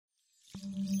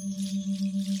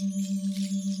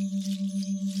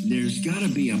There's got to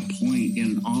be a point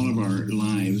in all of our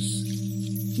lives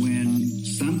when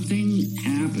something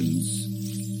happens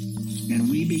and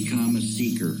we become a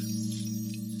seeker.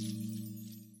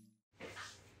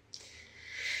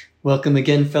 Welcome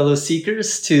again, fellow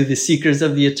seekers, to the Seekers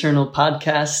of the Eternal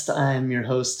podcast. I'm your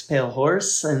host,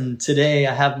 Palehorse, and today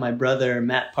I have my brother,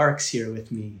 Matt Parks, here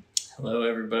with me. Hello,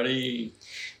 everybody.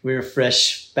 We're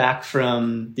fresh back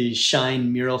from the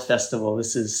SHINE Mural Festival.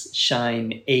 This is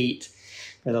SHINE 8.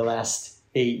 For the last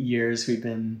 8 years, we've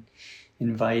been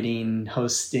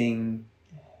hosting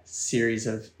a series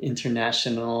of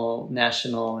international,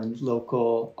 national, and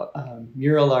local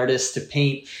mural artists to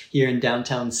paint here in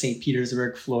downtown St.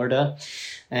 Petersburg, Florida.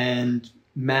 And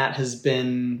Matt has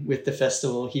been with the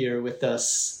festival here with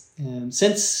us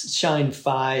since SHINE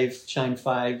 5. SHINE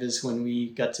 5 is when we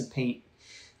got to paint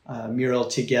mural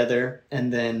together,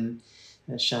 and then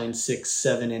SHINE 6,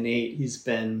 7, and 8, he's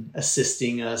been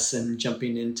assisting us and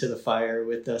jumping into the fire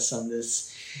with us on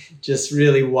this just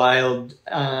really wild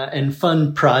and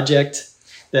fun project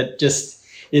that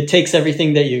it takes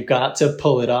everything that you've got to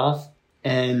pull it off.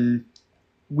 And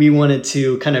we wanted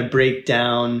to kind of break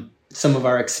down some of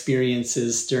our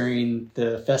experiences during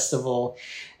the festival,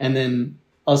 and then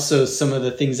also some of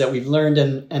the things that we've learned,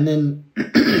 and then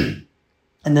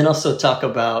and then also talk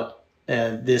about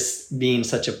this being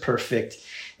such a perfect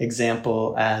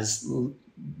example as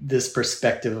this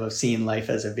perspective of seeing life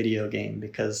as a video game,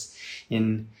 because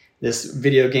in this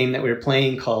video game that we're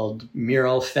playing called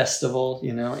Mural Festival,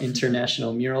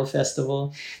 International Mural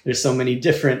Festival, there's so many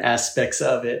different aspects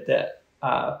of it that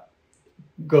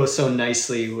go so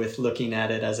nicely with looking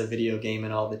at it as a video game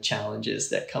and all the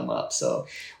challenges that come up. So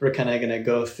we're kind of going to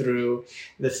go through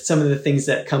some of the things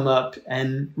that come up.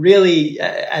 And really,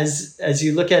 as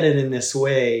you look at it in this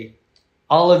way,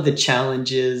 all of the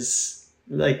challenges,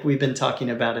 like we've been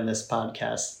talking about in this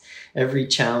podcast, every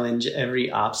challenge, every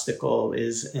obstacle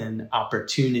is an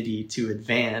opportunity to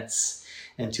advance,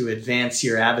 and to advance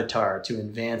your avatar, to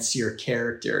advance your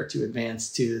character, to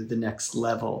advance to the next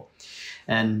level.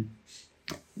 And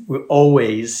we're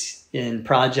always in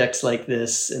projects like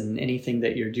this and anything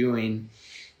that you're doing,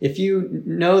 if you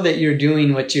know that you're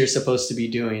doing what you're supposed to be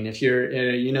doing, if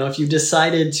you've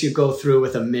decided to go through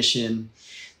with a mission,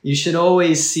 you should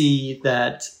always see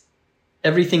that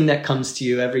everything that comes to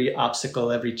you, every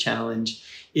obstacle, every challenge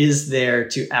is there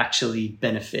to actually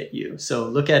benefit you. So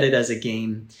look at it as a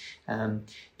game.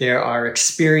 There are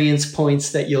experience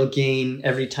points that you'll gain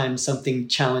every time something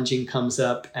challenging comes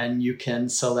up, and you can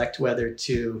select whether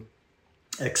to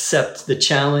accept the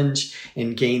challenge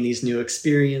and gain these new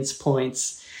experience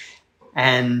points.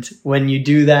 And when you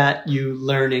do that, you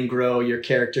learn and grow, your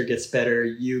character gets better,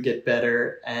 you get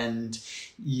better, and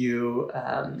you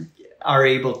are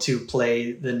able to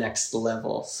play the next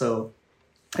level. So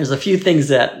there's a few things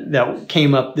that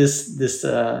came up this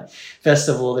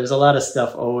festival. There's a lot of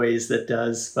stuff always that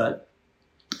does, but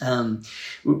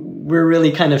we're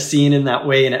really kind of seeing in that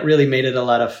way, and it really made it a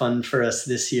lot of fun for us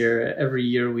this year. Every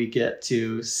year we get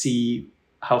to see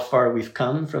how far we've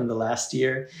come from the last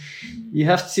year. You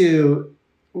have to,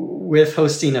 with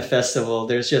hosting a festival,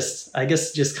 there's just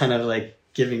kind of like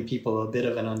giving people a bit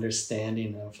of an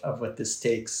understanding of what this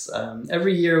takes.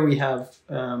 Every year we have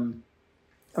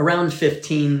around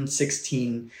 15,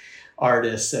 16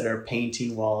 artists that are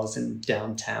painting walls in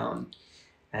downtown.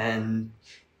 And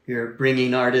you're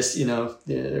bringing artists,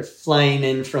 they're flying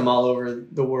in from all over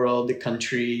the world, the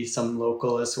country, some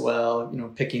local as well,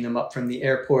 picking them up from the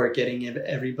airport, getting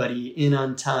everybody in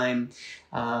on time,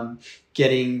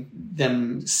 getting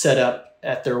them set up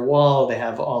at their wall. They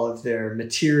have all of their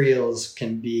materials,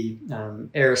 can be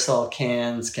aerosol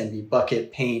cans, can be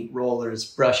bucket paint, rollers,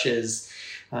 brushes,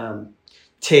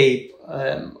 tape,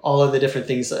 all of the different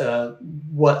things.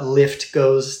 What lift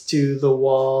goes to the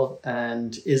wall,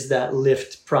 and is that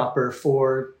lift proper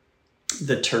for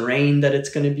the terrain that it's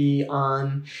going to be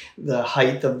on, the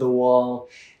height of the wall.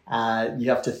 You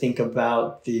have to think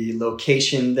about the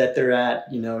location that they're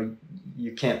at.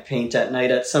 You can't paint at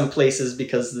night at some places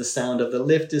because the sound of the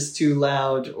lift is too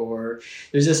loud, or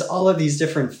there's just all of these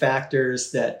different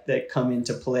factors that come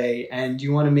into play. And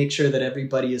you want to make sure that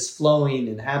everybody is flowing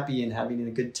and happy and having a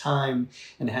good time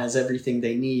and has everything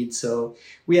they need. So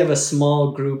we have a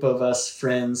small group of us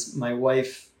friends. My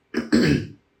wife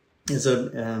is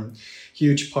a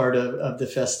huge part of the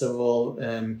festival,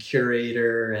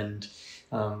 curator and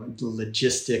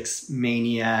logistics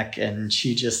maniac, and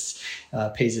she just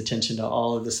pays attention to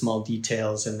all of the small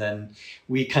details. And then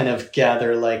we kind of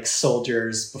gather like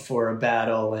soldiers before a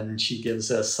battle, and she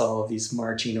gives us all of these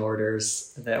marching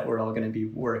orders that we're all going to be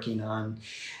working on,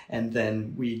 and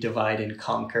then we divide and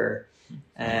conquer.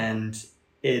 And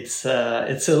it's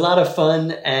a lot of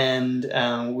fun,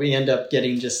 and we end up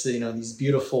getting just these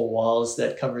beautiful walls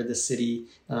that cover the city.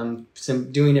 So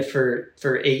I'm doing it for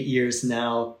 8 years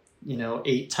now.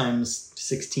 8 times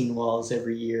 16 walls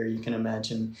every year. You can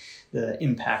imagine the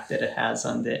impact that it has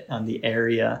on the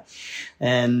area.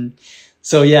 And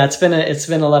so yeah, it's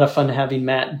been a lot of fun having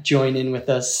Matt join in with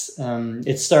us.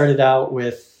 It started out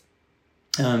with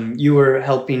you were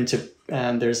helping to.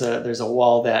 There's a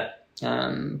wall that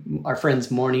our friends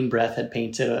Morning Breath had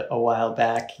painted a while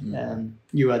back. There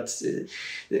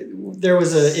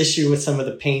was an issue with some of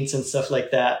the paints and stuff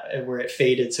like that where it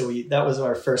faded. So that was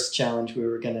our first challenge. We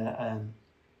were gonna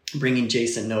bringing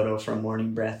Jason Noto from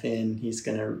Morning Breath in. He's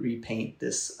gonna repaint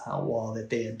this wall that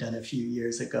they had done a few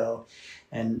years ago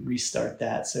and restart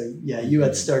that. So yeah, you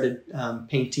had started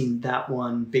painting that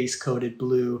one base coated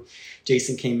blue.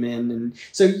 Jason came in, and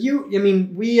so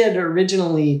we had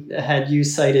originally had you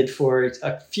cited for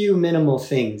a few minimal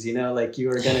things, like you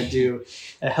were going to do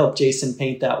help Jason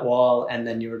paint that wall, and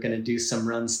then you were going to do some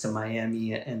runs to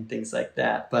Miami and things like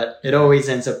that. But it always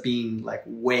ends up being like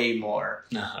way more.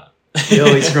 You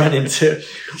always run into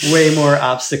way more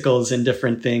obstacles and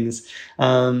different things.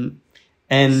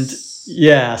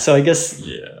 Yeah, so I guess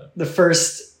the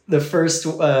first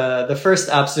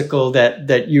obstacle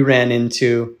that you ran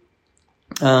into,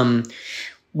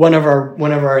 one of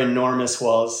our enormous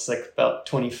walls, like about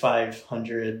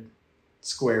 2,500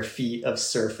 square feet of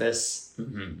surface,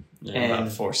 and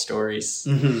about 4 stories.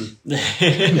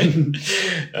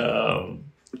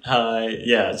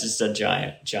 Just a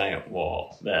giant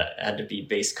wall that had to be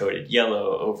base coated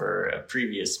yellow over a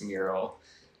previous mural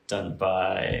done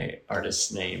by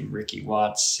artist named Ricky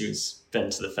Watts, who's been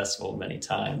to the festival many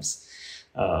times.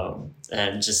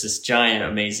 And just this giant,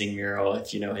 amazing mural.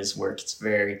 If you know his work, it's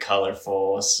very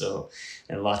colorful.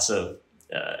 And lots of,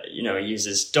 he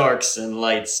uses darks and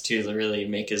lights to really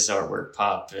make his artwork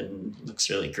pop, and looks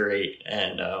really great.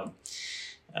 And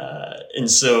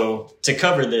so to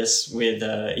cover this with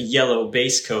a yellow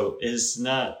base coat is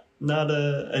not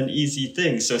an easy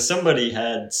thing. So somebody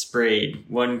had sprayed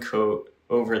one coat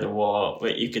over the wall,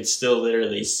 but you could still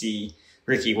literally see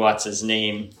Ricky Watts'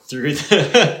 name through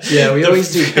the... Yeah, we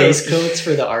always do base coats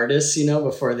for the artists,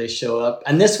 before they show up.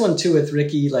 And this one too with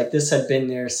Ricky, like this had been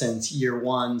there since year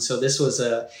 1. So this was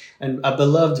a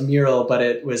beloved mural, but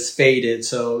it was faded.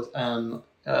 So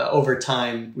over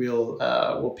time,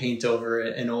 we'll paint over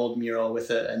an old mural with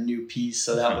a new piece.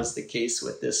 So that was the case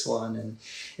with this one. And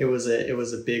it was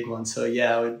a big one. So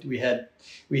yeah, we had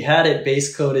it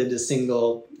base coated a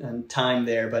single time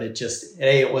there, but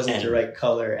it wasn't the right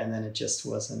color, and then it just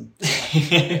wasn't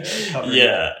covered.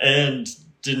 Yeah, and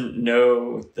didn't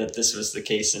know that this was the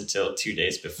case until 2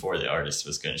 days before the artist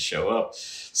was going to show up.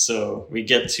 So we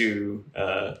get to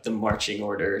the marching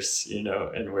orders,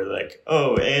 and we're like,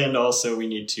 oh, and also we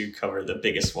need to cover the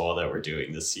biggest wall that we're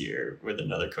doing this year with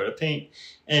another coat of paint.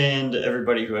 And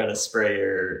everybody who had a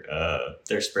sprayer,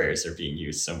 their sprayers are being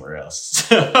used somewhere else.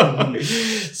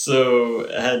 So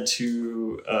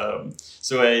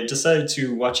I decided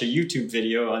to watch a YouTube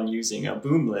video on using a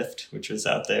boom lift, which was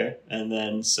out there. And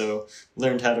then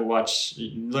learned how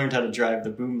to drive the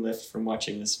boom lift from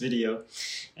watching this video.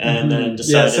 And then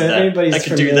decided that I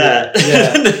could do that.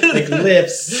 Yeah, like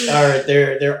lifts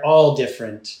they're all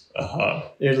different.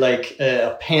 They're like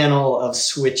a panel of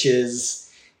switches.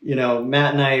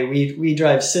 Matt and I, we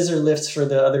drive scissor lifts for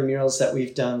the other murals that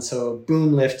we've done. So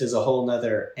boom lift is a whole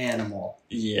nother animal.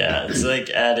 Yeah, it's like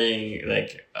adding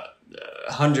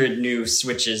 100 new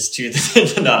switches to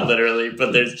the, not literally,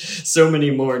 but there's so many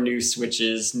more new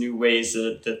switches, new ways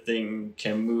that the thing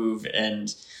can move.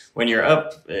 And when you're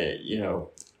up,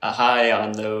 high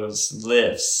on those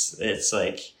lifts, it's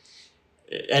like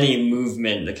any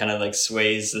movement that kind of like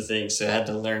sways the thing. So I had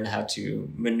to learn how to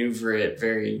maneuver it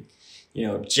very,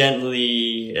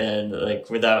 gently, and like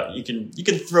without, you can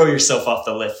throw yourself off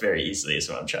the lift very easily is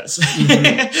what I'm trying to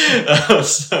say.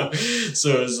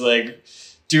 So it was like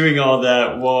doing all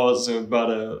that walls. So about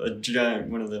a giant,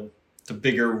 one of the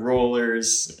bigger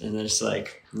rollers, and then just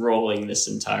like rolling this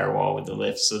entire wall with the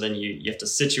lift. So then you have to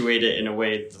situate it in a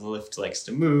way that the lift likes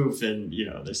to move, and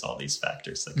there's all these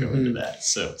factors that go into that.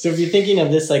 So if you're thinking of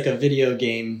this like a video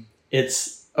game,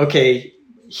 it's okay.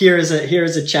 Here's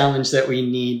a challenge that we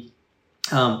need.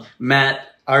 Matt,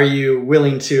 are you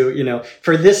willing to,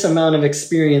 for this amount of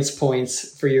experience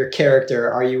points for your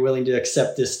character, are you willing to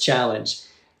accept this challenge?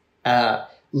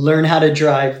 Learn how to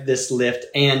drive this lift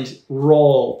and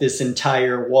roll this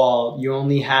entire wall. You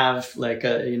only have like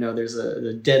there's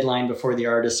a deadline before the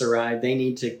artists arrive. They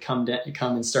need to come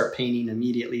and start painting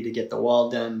immediately to get the wall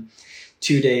done.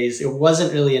 2 days. It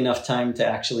wasn't really enough time to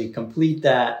actually complete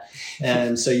that.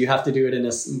 And so you have to do it in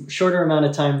a shorter amount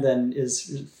of time than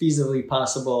is feasibly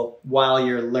possible while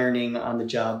you're learning on the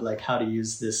job, like how to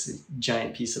use this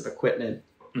giant piece of equipment.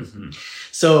 Mm-hmm.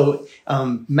 So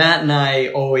Matt and I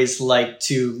always like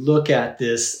to look at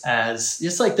this as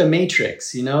just like the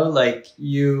Matrix, like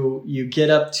you get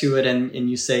up to it and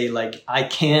you say like, I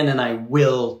can and I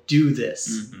will do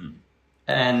this. Mm-hmm.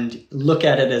 And look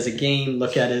at it as a game,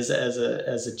 look at it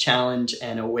as a challenge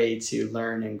and a way to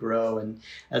learn and grow. And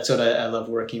that's what I love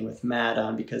working with Matt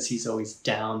on, because he's always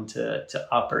down to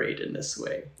operate in this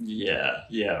way. Yeah.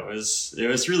 It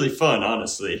was really fun,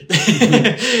 honestly,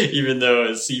 even though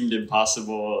it seemed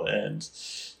impossible. And,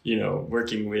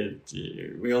 working with,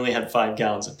 we only had 5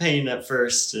 gallons of paint at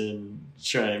first, and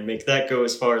trying to make that go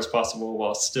as far as possible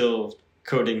while still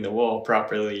coating the wall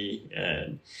properly.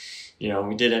 And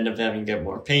we did end up having to get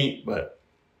more paint, but,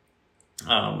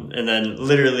 and then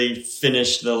literally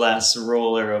finished the last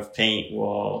roller of paint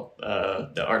while,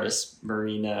 the artist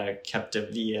Marina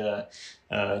Capdevia,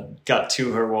 got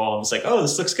to her wall and was like, oh,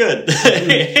 this looks good.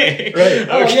 Right. Okay.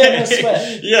 Oh, yeah, no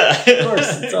sweat. Yeah. Of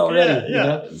course, it's all ready.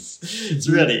 Yeah. It's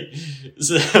ready.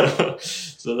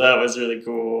 So that was really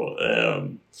cool.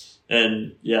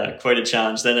 And yeah, quite a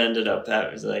challenge. Then ended up,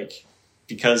 that was like,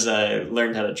 because I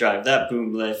learned how to drive that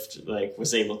boom lift, like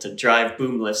was able to drive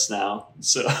boom lifts now.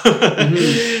 So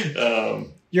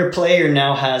your player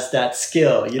now has that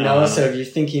skill, so if you're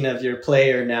thinking of your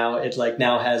player now, it like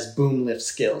now has boom lift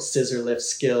skills, scissor lift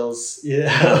skills.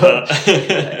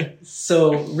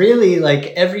 So really, like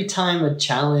every time a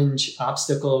challenge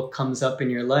obstacle comes up in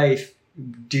your life,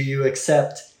 do you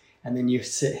accept? And then you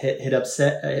hit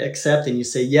accept, and you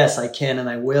say, yes, I can and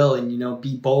I will. And,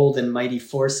 be bold, and mighty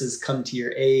forces come to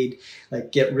your aid.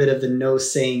 Like get rid of the no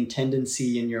saying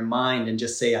tendency in your mind and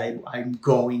just say, I'm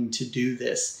going to do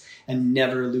this, and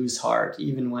never lose heart,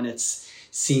 even when it's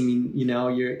seeming,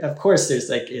 of course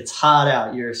there's like, it's hot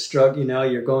out, you're struggling,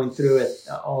 you're going through it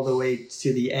all the way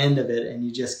to the end of it, and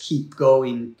you just keep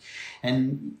going.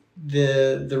 And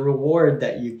the reward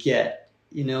that you get,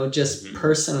 just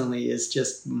personally is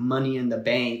just money in the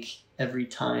bank every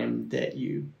time that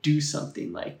you do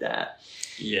something like that.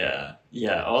 Yeah.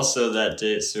 Also that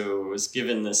day, so I was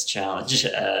given this challenge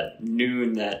at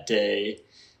noon that day,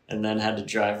 and then had to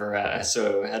drive around.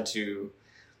 So I had to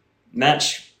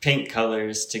match paint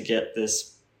colors to get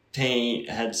this paint,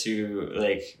 had to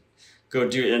like go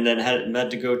do it, and then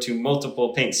had to go to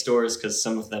multiple paint stores because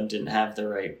some of them didn't have the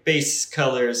right base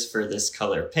colors for this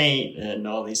color paint, and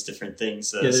all these different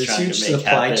things. There's huge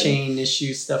supply chain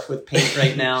issue stuff with paint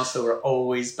right now, so we're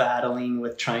always battling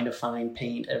with trying to find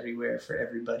paint everywhere for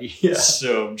everybody. Yeah.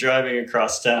 So driving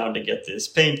across town to get this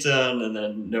paint done, and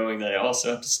then knowing that I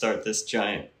also have to start this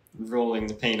giant rolling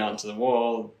the paint onto the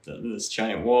wall, this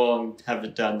giant wall, and have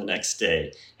it done the next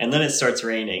day. And then it starts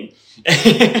raining.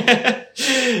 And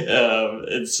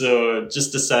so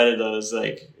just decided I was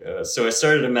like, so I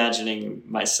started imagining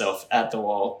myself at the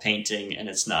wall painting, and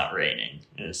it's not raining.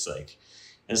 And it's like,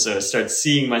 and so I started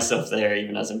seeing myself there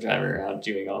even as I'm driving around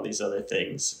doing all these other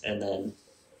things, and then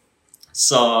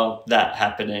saw that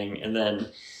happening. And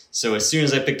then so as soon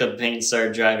as I picked up the paint and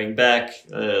started driving back,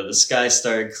 the sky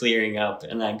started clearing up,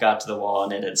 and I got to the wall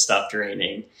and it had stopped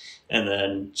raining. And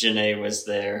then Janae was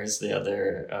there, who's the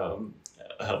other,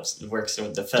 works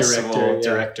with the festival,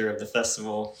 director of the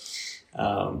festival.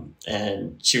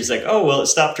 And she was like, oh, well, it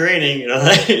stopped raining. And I'm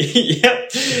like, yep.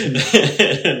 And,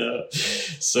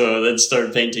 so then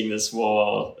started painting this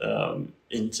wall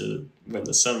into when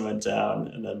the sun went down,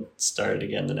 and then started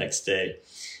again the next day.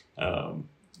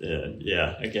 And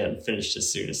again, finished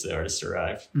as soon as the artist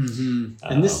arrived. Mm-hmm.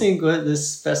 And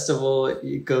this festival,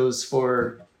 it goes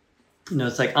for,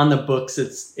 it's like on the books,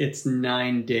 it's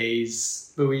 9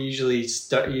 days, but we usually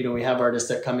start, we have artists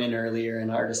that come in earlier and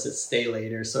artists that stay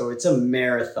later. So it's a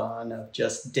marathon of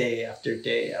just day after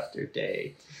day after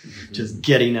day, just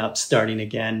getting up, starting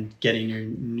again, getting your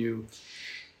new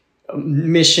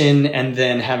mission, and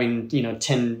then having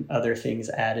 10 other things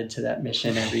added to that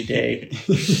mission every day.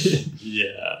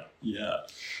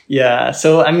 Yeah.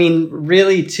 So I mean,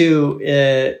 really too,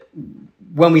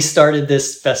 when we started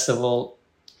this festival,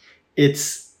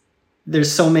 it's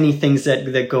there's so many things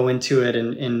that go into it,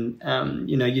 and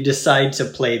you know, you decide to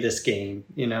play this game.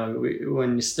 You know,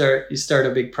 when you start a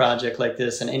big project like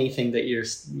this, and anything that you're,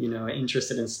 you know,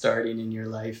 interested in starting in your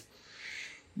life,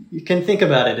 you can think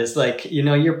about it as like, you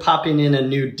know, you're popping in a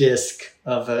new disc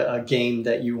of a game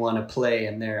that you want to play,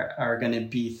 and there are going to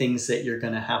be things that you're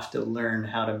going to have to learn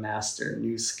how to master,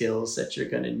 new skills that you're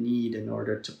going to need in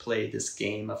order to play this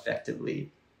game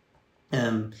effectively.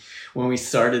 When we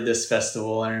started this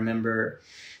festival, I remember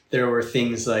there were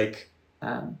things like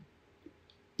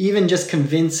even just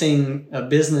convincing a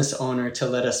business owner to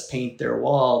let us paint their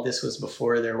wall. This was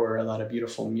before there were a lot of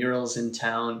beautiful murals in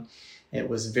town. It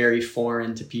was very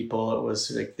foreign to people. It was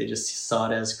like they just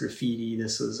saw it as graffiti.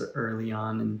 This was early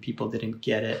on and people didn't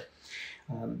get it.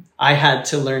 I had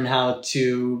to learn how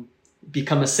to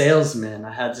become a salesman.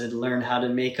 I had to learn how to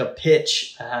make a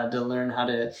pitch. I had to learn how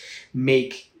to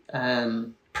make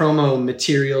promo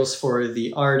materials for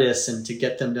the artists and to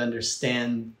get them to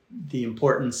understand the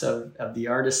importance of the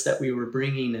artists that we were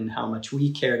bringing and how much we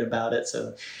cared about it.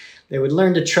 So they would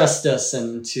learn to trust us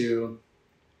and to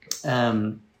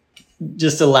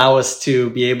just allow us to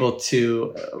be able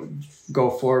to go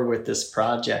forward with this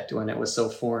project when it was so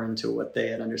foreign to what they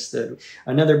had understood.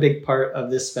 Another big part of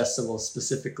this festival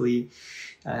specifically,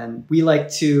 we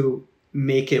like to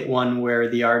make it one where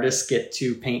the artists get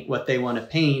to paint what they want to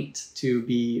paint, to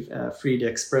be free to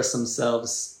express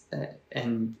themselves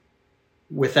and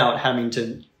without having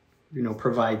to, you know,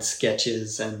 provide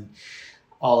sketches and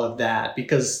all of that,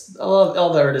 because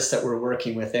all the artists that we're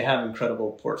working with, they have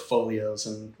incredible portfolios,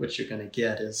 and what you're going to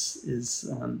get is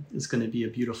going to be a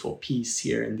beautiful piece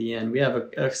here in the end. We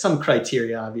have some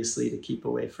criteria, obviously, to keep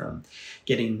away from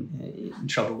getting in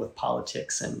trouble with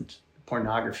politics and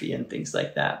pornography and things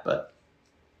like that, but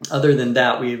other than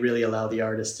that, we really allow the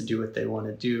artists to do what they want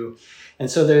to do. And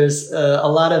so there's a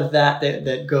lot of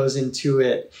that goes into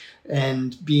it,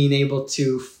 and being able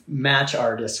to match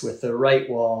artists with the right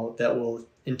wall that will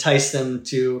entice them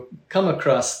to come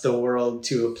across the world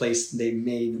to a place they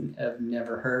may have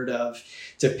never heard of,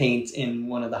 to paint in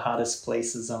one of the hottest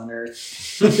places on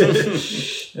earth.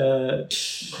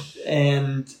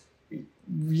 And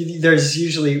there's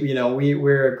usually, you know,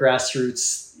 we're a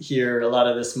grassroots here. A lot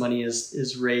of this money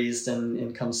is raised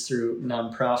and comes through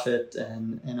nonprofit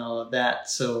and all of that.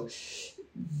 So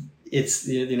it's,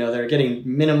 you know, they're getting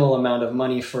minimal amount of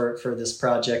money for this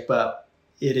project, but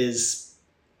it is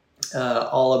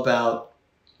all about,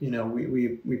 you know,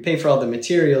 we pay for all the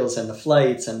materials and the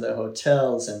flights and the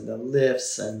hotels and the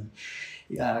lifts and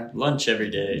lunch every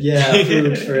day. Yeah,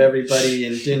 food for everybody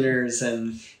and dinners,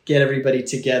 and get everybody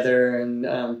together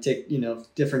and take, you know,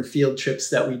 different field trips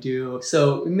that we do.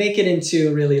 So we make it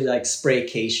into really like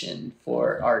spraycation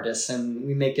for artists, and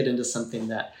we make it into something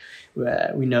that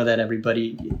we know that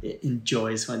everybody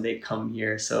enjoys when they come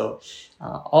here. So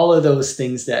all of those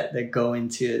things that go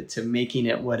into making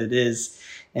it what it is.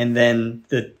 And then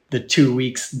the 2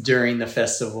 weeks during the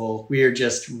festival, we are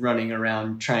just running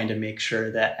around trying to make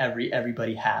sure that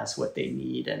everybody has what they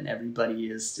need, and everybody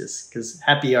is just, because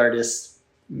happy artists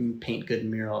paint good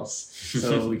murals.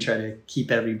 So we try to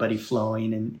keep everybody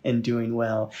flowing and doing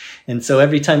well. And so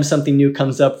every time something new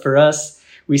comes up for us,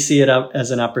 we see it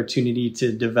as an opportunity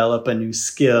to develop a new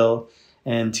skill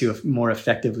and to more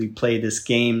effectively play this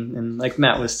game. And like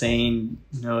Matt was saying,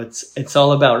 you know, it's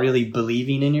all about really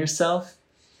believing in yourself.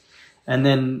 And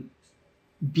then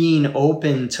being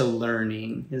open to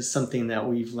learning is something that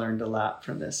we've learned a lot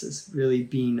from this, is really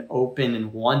being open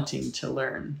and wanting to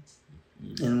learn.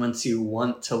 And once you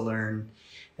want to learn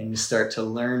and you start to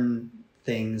learn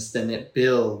things, then it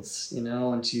builds, you know.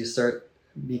 Once you start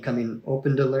becoming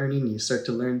open to learning, you start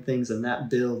to learn things, and that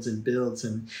builds and builds.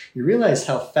 And you realize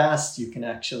how fast you can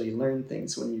actually learn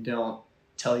things when you don't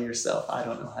tell yourself, I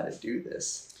don't know how to do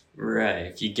this. Right.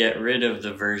 If you get rid of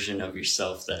the version of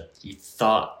yourself that you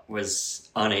thought was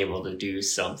unable to do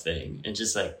something, and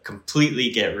just like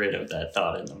completely get rid of that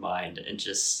thought in the mind and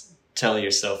just tell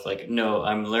yourself like, no,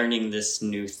 I'm learning this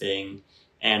new thing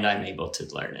and I'm able to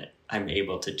learn it. I'm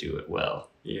able to do it well.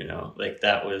 You know, like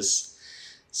that was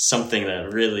something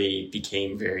that really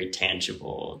became very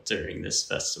tangible during this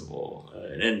festival.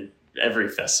 And every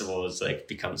festival is like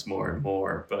becomes more and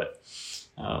more, but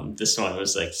this one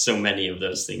was like so many of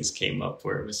those things came up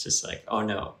where it was just like, oh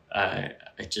no, I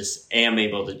just am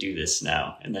able to do this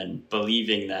now. And then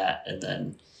believing that, and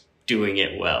then doing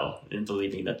it well, and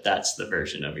believing that that's the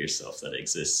version of yourself that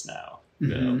exists now.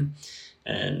 Mm-hmm.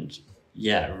 And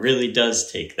yeah, it really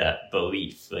does take that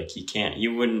belief. Like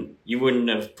you wouldn't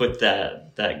have put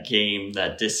that game,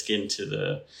 that disc into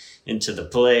the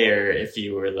player if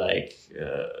you were like,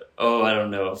 oh, I don't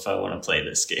know if I want to play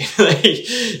this game.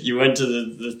 Like, you went to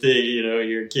the thing,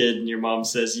 you're a kid and your mom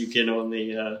says you can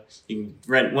only you can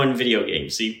rent one video game,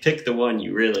 so you pick the one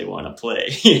you really want to play.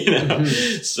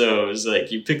 Mm-hmm. So it's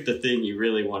like you pick the thing you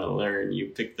really want to learn, you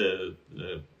pick the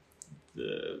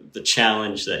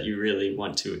challenge that you really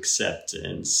want to accept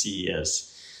and see as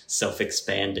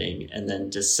self-expanding, and then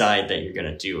decide that you're going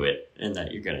to do it and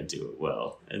that you're going to do it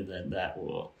well. And then that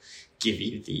will give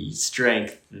you the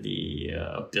strength, the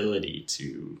ability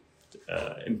to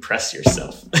impress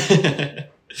yourself.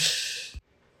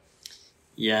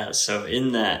 Yeah. So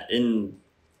in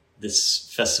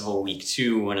this festival week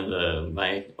 2, one of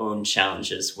my own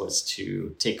challenges was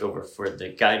to take over for the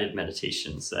guided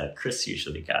meditations that Chris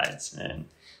usually guides. And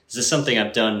this is something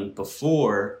I've done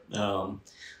before,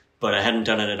 but I hadn't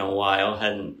done it in a while,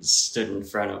 hadn't stood in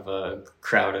front of a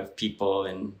crowd of people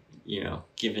and,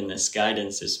 given this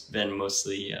guidance. It's been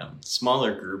mostly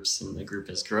smaller groups, and the group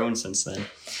has grown since then.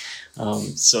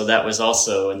 So that was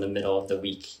also in the middle of the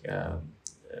week,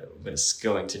 was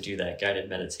going to do that guided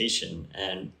meditation.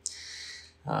 And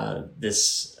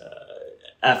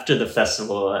after the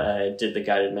festival, I did the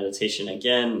guided meditation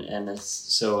again. And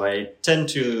so I tend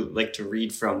to like to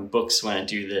read from books when I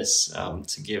do this,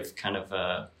 to give kind of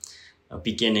a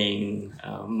beginning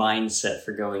mindset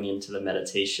for going into the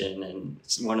meditation. And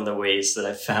it's one of the ways that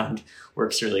I've found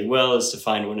works really well is to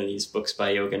find one of these books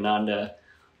by Yogananda,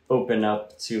 open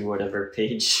up to whatever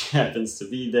page happens to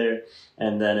be there,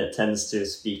 and then it tends to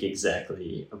speak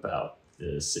exactly about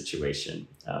the situation.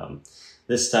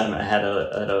 This time I had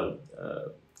a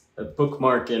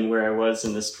bookmark in where I was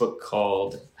in this book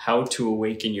called How to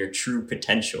Awaken Your True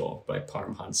Potential by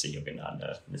Paramhansa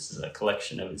Yogananda. This is a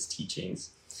collection of his teachings.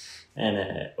 And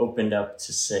it opened up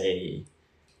to say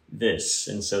this.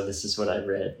 And so this is what I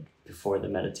read before the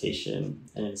meditation.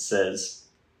 And it says,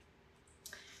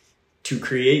 to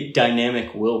create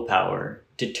dynamic willpower,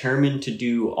 determined to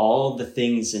do all the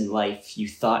things in life you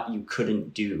thought you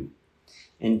couldn't do,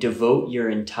 and devote your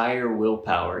entire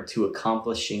willpower to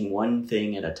accomplishing one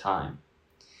thing at a time.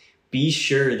 Be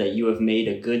sure that you have made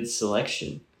a good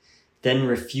selection, then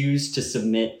refuse to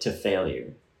submit to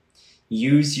failure.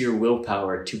 Use your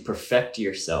willpower to perfect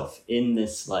yourself in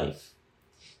this life.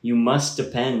 You must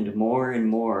depend more and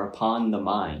more upon the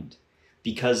mind,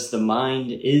 because the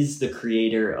mind is the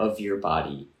creator of your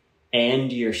body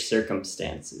and your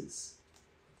circumstances.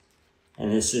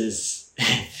 And this is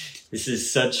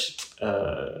such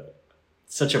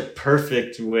a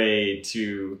perfect way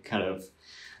to kind of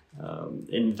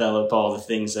envelop all the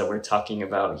things that we're talking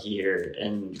about here,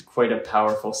 and quite a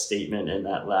powerful statement in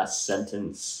that last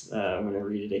sentence. I'm going to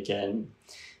read it again.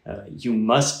 You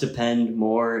must depend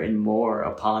more and more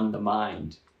upon the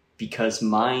mind, because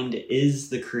mind is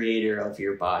the creator of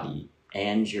your body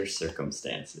and your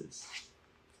circumstances.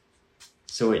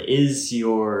 So it is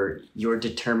your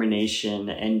determination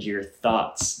and your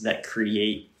thoughts that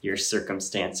create your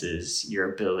circumstances,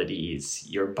 your abilities,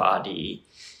 your body,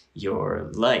 your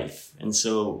life. And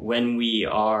so when we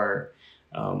are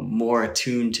more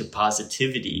attuned to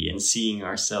positivity and seeing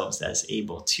ourselves as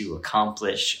able to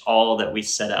accomplish all that we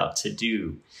set out to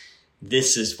do,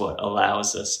 this is what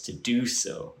allows us to do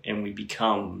so. And we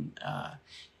become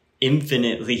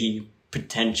infinitely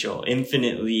potential,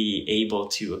 infinitely able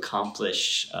to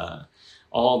accomplish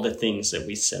all the things that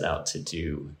we set out to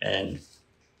do. And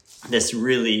this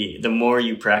really, the more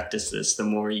you practice this, the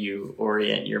more you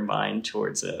orient your mind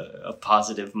towards a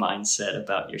positive mindset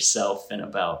about yourself and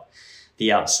about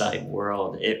the outside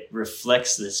world. It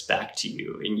reflects this back to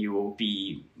you, and you will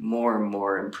be more and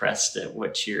more impressed at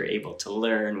what you're able to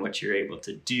learn, what you're able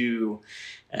to do.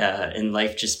 And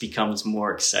life just becomes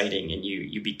more exciting, and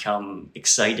you become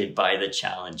excited by the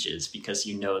challenges because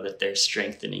you know that they're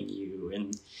strengthening you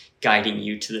and guiding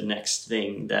you to the next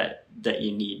thing that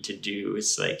you need to do.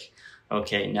 It's like,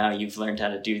 okay, now you've learned how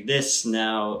to do this.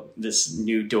 Now this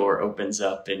new door opens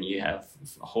up and you have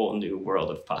a whole new world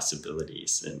of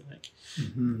possibilities. And like,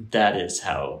 that is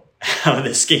how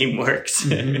this game works.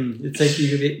 It's like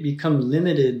you become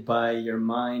limited by your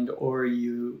mind, or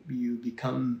you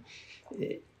become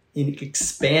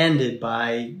expanded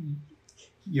by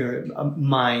your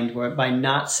mind, or by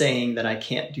not saying that I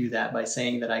can't do that, by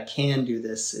saying that I can do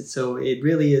this. So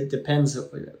it depends.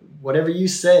 Whatever you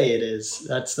say it is,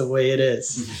 that's the way it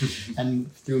is.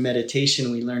 And through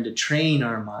meditation, we learn to train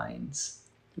our minds.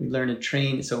 We learn to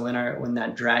train. So when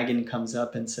that dragon comes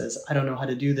up and says, I don't know how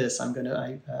to do this,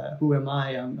 who am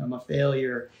I? I'm a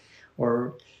failure.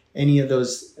 Or any of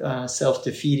those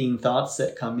self-defeating thoughts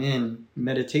that come in,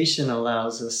 meditation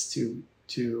allows us to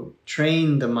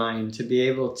train the mind to be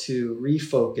able to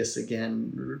refocus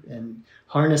again and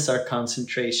harness our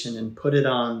concentration and put it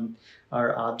on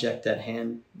our object at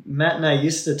hand. Matt and I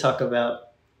used to talk about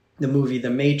the movie The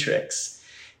Matrix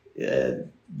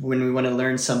when we want to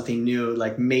learn something new,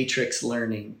 like matrix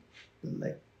learning,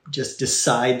 like just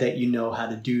decide that you know how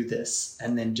to do this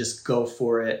and then just go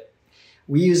for it.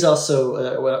 We use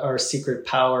also, our secret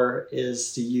power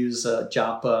is to use a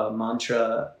japa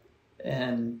mantra,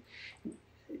 and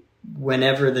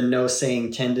whenever the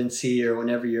no-saying tendency or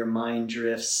whenever your mind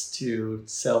drifts to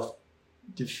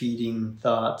self-defeating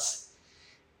thoughts,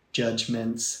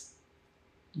 judgments,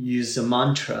 use a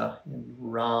mantra,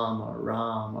 Rama,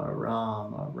 Rama,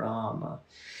 Rama, Rama.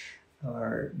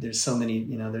 Or there's so many,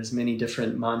 there's many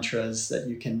different mantras that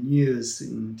you can use,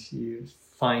 and you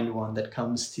find one that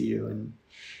comes to you. And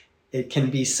it can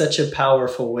be such a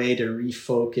powerful way to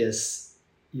refocus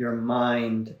your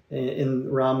mind. In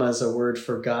Rama is a word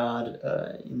for God.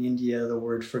 In India, the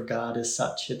word for God is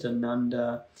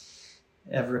Satchitananda,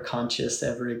 ever conscious,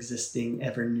 ever existing,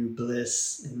 ever new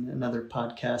bliss. In another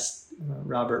podcast,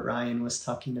 Robert Ryan was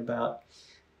talking about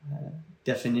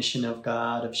definition of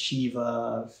God, of Shiva,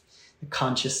 of the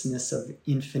consciousness of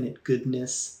infinite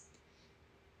goodness.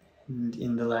 And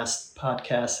in the last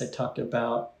podcast, I talked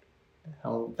about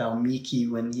how Valmiki,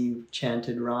 when he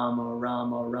chanted Rama,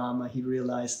 Rama, Rama, he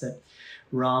realized that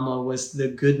Rama was the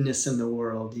goodness in the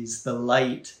world. He's the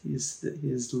light, he's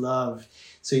his love.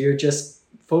 So you're just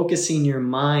focusing your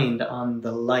mind on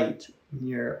the light.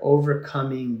 You're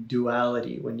overcoming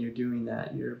duality when you're doing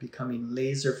that. You're becoming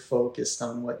laser focused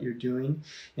on what you're doing,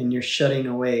 and you're shutting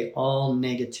away all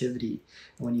negativity.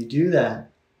 And when you do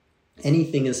that,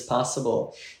 anything is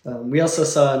possible. We also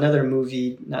saw another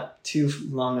movie not too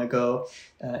long ago,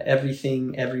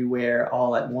 Everything, Everywhere,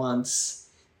 All at Once.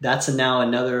 That's now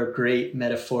another great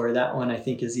metaphor. That one I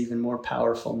think is even more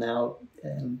powerful now.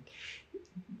 And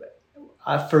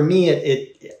for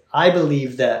me, I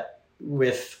believe that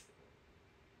with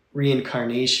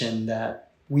reincarnation,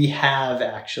 that we have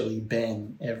actually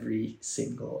been every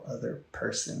single other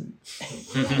person.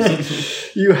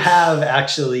 You have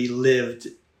actually lived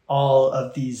all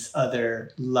of these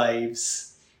other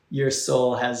lives. Your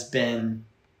soul has been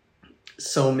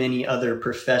so many other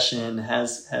profession,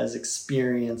 has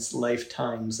experienced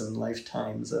lifetimes and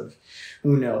lifetimes of,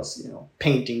 who knows,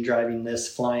 painting, driving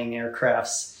this, flying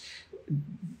aircrafts,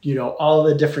 all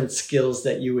the different skills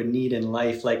that you would need in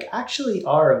life, like actually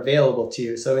are available to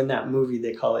you. So in that movie,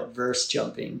 they call it verse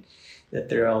jumping, that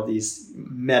there are all these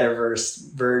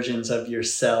metaverse versions of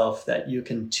yourself that you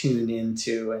can tune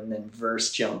into and then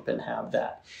verse jump and have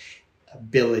that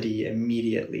ability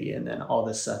immediately. And then all of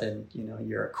a sudden,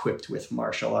 you're equipped with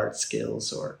martial arts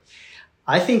skills. Or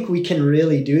I think we can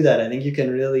really do that. I think you can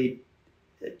really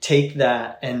take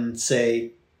that and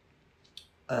say,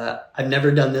 I've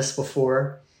never done this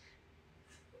before,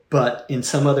 but in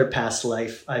some other past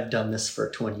life, I've done this for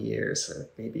 20 years, or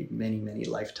maybe many, many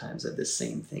lifetimes of this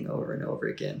same thing over and over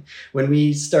again. When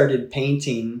we started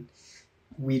painting,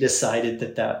 we decided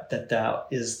that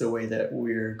is the way that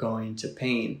we're going to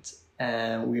paint.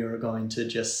 And we were going to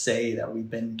just say that we've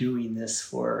been doing this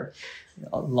for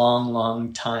a long,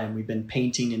 long time. We've been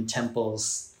painting in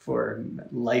temples for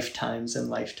lifetimes and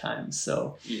lifetimes.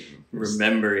 So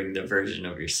remembering the version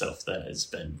of yourself that has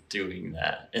been doing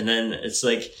that. And then it's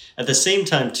like, at the same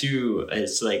time too,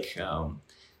 it's like,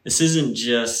 this isn't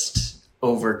just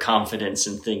overconfidence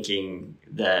and thinking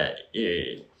that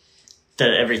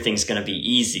that everything's going to be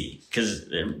easy, because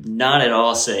they're not at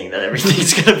all saying that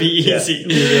everything's going to be easy.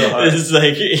 It's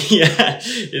like,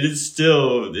 it is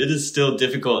still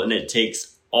difficult, and it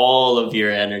takes all of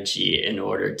your energy in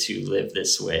order to live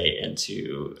this way and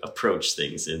to approach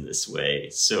things in this way.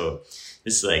 So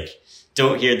it's like,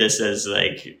 don't hear this as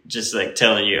like, just like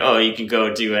telling you, oh, you can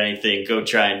go do anything, go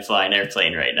try and fly an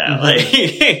airplane right now. Mm-hmm.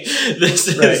 Like this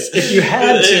is, if you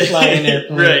had to fly an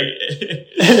airplane, right?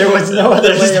 And there was no other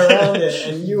way around it,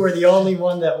 and you were the only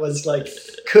one that was like,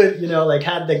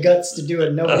 had the guts to do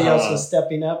it. Nobody else was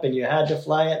stepping up, and you had to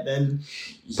fly it. Then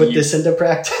put this into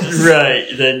practice. Right.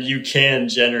 Then you can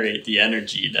generate the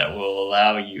energy that will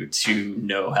allow you to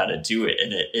know how to do it.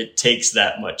 And it takes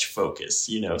that much focus,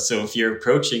 So if you're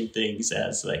approaching things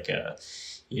as like a,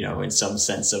 in some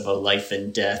sense of a life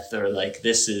and death, or like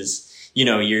this is,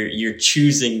 you're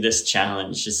choosing this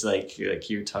challenge, just like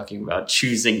you're talking about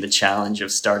choosing the challenge of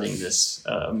starting this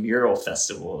mural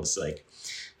festival. Is like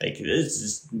this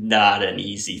is not an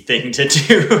easy thing to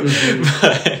do.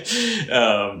 Mm-hmm.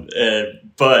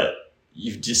 But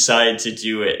you decide to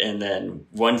do it, and then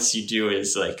once you do it,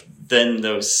 it's like then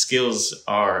those skills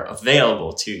are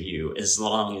available to you as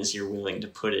long as you're willing to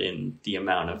put in the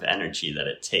amount of energy that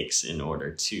it takes in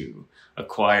order to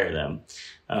acquire them.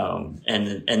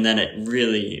 And then it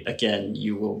really, again,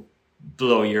 you will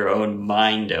blow your own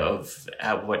mind of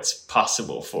what's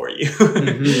possible for you.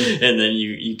 Mm-hmm. And then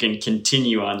you can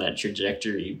continue on that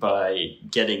trajectory by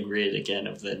getting rid again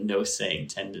of the no-saying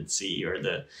tendency or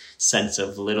the sense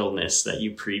of littleness that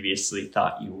you previously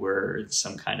thought you were,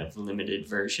 some kind of limited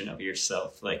version of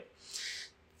yourself. Like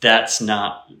that's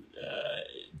not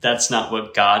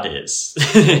what God is.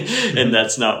 And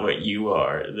that's not what you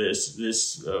are.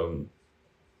 This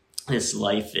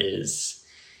life is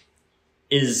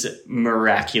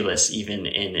miraculous even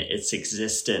in its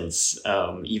existence.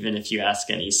 Even if you ask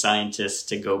any scientist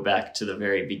to go back to the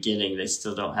very beginning, they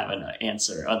still don't have an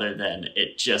answer other than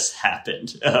it just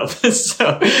happened.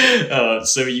 So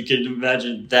you can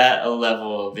imagine that a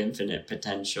level of infinite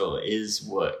potential is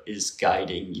what is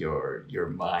guiding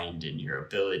your mind and your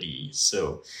ability.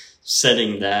 So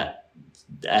setting that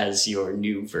as your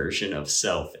new version of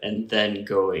self and then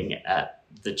going at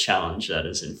the challenge that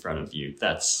is in front of you,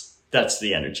 that's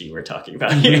the energy we're talking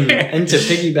about here. And to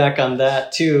piggyback on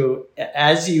that too,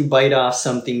 as you bite off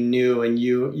something new and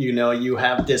you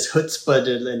have this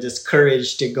chutzpah and this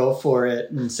courage to go for it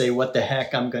and say, what the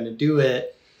heck, I'm going to do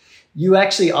it. You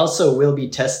actually also will be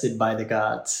tested by the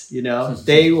gods.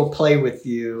 They will play with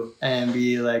you and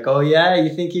be like, oh yeah,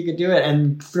 you think you could do it?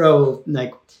 And throw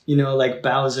like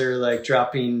Bowser, like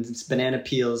dropping banana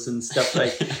peels and stuff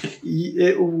like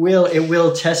it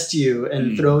will test you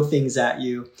and throw things at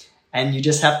you. And you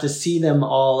just have to see them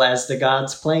all as the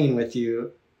gods playing with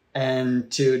you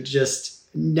and to just,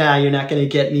 nah, you're not going to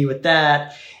get me with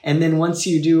that. And then once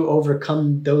you do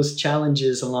overcome those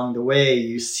challenges along the way,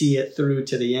 you see it through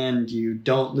to the end. You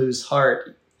don't lose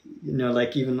heart.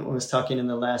 Like even I was talking in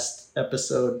the last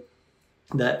episode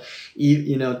that,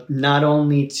 not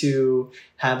only to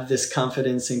have this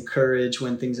confidence and courage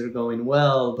when things are going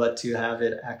well, but to have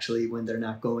it actually when they're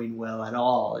not going well at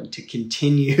all, and to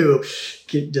continue,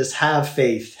 just have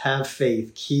faith,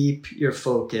 keep your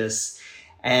focus.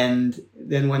 And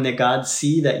then when the gods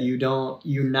see that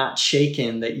you're not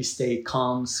shaken, that you stay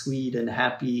calm, sweet, and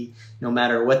happy, no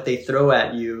matter what they throw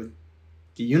at you,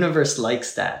 the universe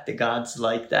likes that. The gods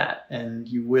like that, and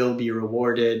you will be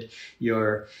rewarded.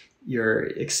 Your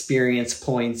experience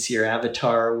points, your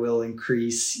avatar will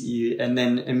increase, and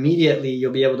then immediately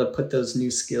you'll be able to put those new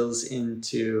skills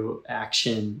into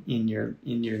action in your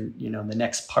the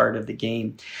next part of the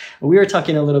game. We were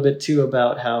talking a little bit too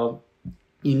about how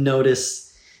you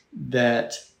notice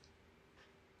that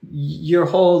your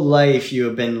whole life you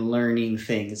have been learning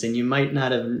things, and you might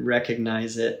not have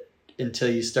recognized it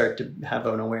until you start to have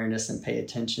an awareness and pay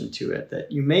attention to it,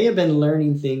 that you may have been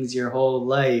learning things your whole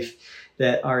life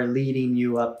that are leading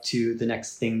you up to the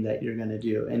next thing that you're going to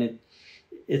do. And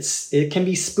it can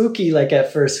be spooky, like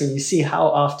at first, when you see how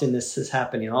often this is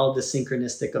happening, all the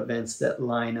synchronistic events that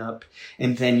line up,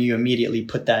 and then you immediately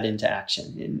put that into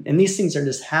action. And these things are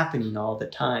just happening all the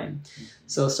time.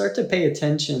 So start to pay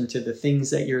attention to the things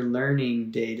that you're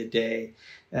learning day to day.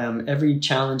 Every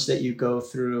challenge that you go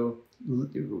through,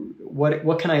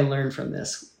 what can I learn from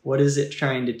this? What is it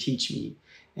trying to teach me?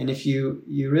 And if you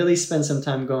really spend some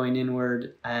time going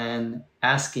inward and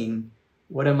asking,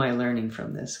 what am I learning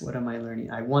from this? What am I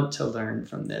learning? I want to learn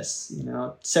from this.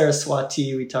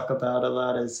 Saraswati, we talk about a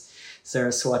lot as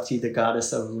Saraswati, the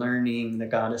goddess of learning, the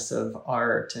goddess of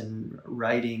art and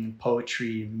writing,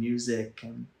 poetry, music.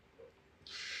 And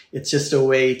it's just a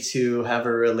way to have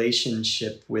a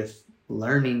relationship with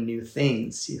learning new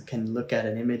things. You can look at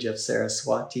an image of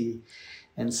Saraswati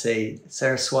and say,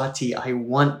 Saraswati, I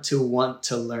want to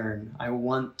learn. I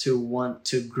want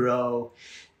to grow.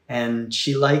 And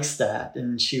she likes that.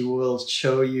 And she will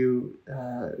show you,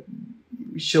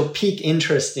 she'll pique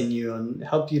interest in you and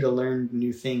help you to learn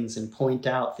new things and point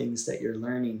out things that you're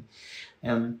learning.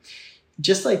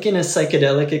 Just like in a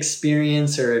psychedelic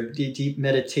experience or a deep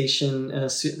meditation, a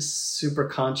super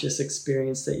conscious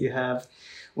experience that you have,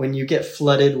 when you get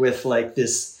flooded with like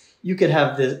this, you could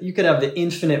have the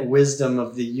infinite wisdom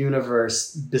of the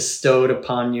universe bestowed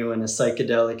upon you in a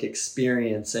psychedelic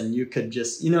experience. And you could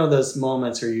just, those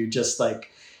moments where you just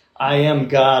like, I am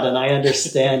God and I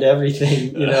understand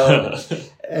everything,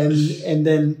 and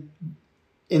then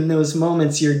in those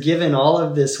moments, you're given all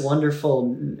of this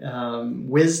wonderful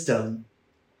wisdom.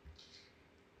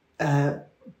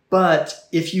 But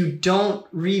if you don't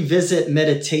revisit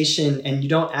meditation and you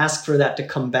don't ask for that to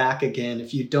come back again,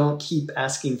 if you don't keep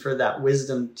asking for that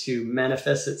wisdom to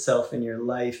manifest itself in your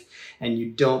life and you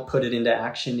don't put it into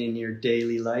action in your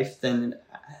daily life, then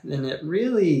it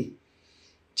really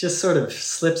just sort of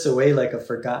slips away like a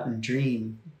forgotten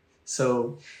dream.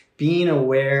 So being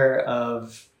aware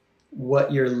of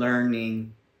what you're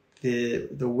learning, the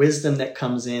wisdom that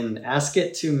comes in, ask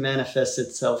it to manifest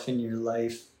itself in your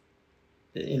life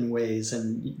in ways,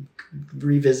 and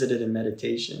revisit it in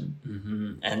meditation.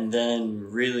 Mm-hmm. And then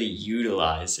really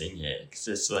utilizing it, because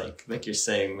it's like you're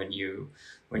saying, when you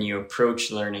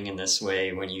approach learning in this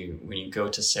way, when you go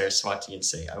to Saraswati and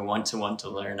say, I want to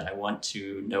learn, I want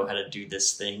to know how to do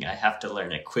this thing, I have to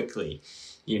learn it quickly,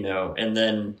 and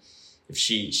then if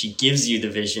she gives you the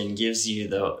vision, gives you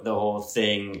the whole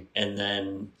thing, and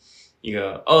then you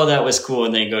go, oh, that was cool,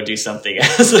 and then you go do something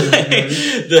else.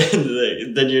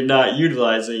 Mm-hmm. then you're not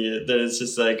utilizing it. Then it's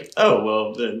just like, oh,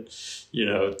 well, then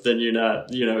you're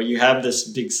not, you have this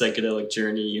big psychedelic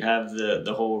journey, you have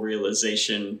the whole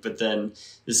realization, but then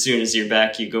as soon as you're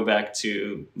back, you go back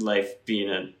to life being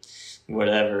a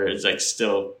whatever, it's like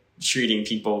still treating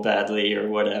people badly or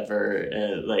whatever,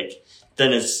 and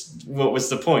then it's, what was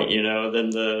the point, then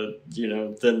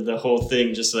the whole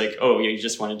thing, just like, oh, you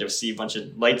just wanted to see a bunch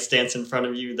of lights dance in front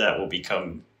of you, that will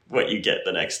become what you get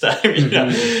the next time,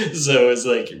 Mm-hmm. So it's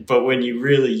like, but when you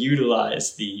really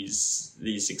utilize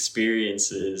these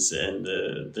experiences and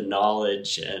the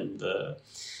knowledge and the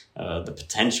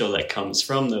potential that comes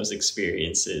from those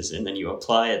experiences, and then you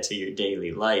apply it to your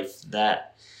daily life,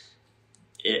 that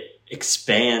it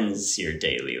expands your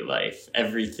daily life.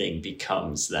 Everything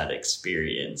becomes that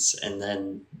experience. And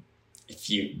then if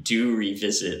you do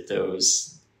revisit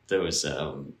those the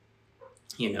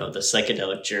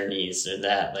psychedelic journeys, or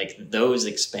that, those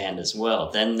expand as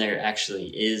well, then there actually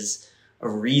is a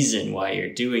reason why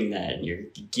you're doing that, and you're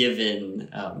given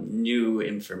new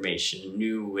information,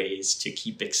 new ways to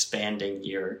keep expanding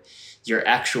your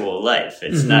actual life.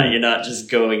 It's not, you're not just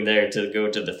going there to go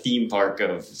to the theme park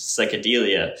of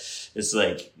psychedelia. It's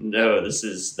like, no,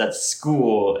 that's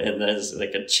school, and there's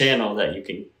like a channel that you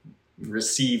can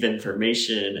receive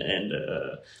information and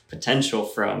potential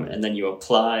from, and then you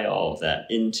apply all of that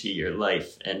into your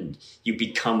life, and you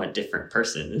become a different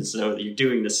person. And so you're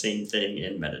doing the same thing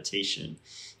in meditation.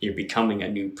 You're becoming a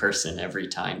new person every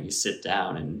time you sit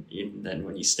down, and then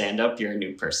when you stand up, you're a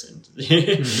new person.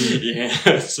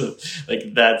 Yeah, so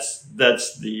that's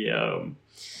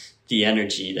the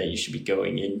energy that you should be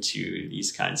going into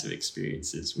these kinds of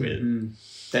experiences with. Mm-hmm.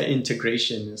 That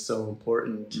integration is so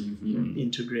important. Mm-hmm.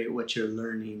 Integrate what you're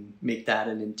learning. Make that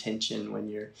an intention when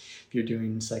if you're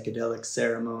doing psychedelic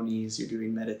ceremonies, you're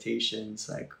doing meditations.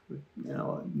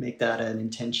 Make that an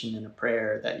intention and a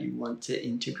prayer that you want to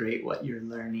integrate what you're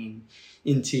learning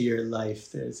into your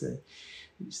life. There's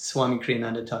Swami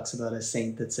Kriyananda talks about a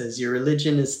saint that says, your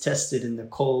religion is tested in the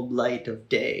cold light of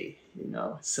day.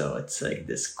 So it's like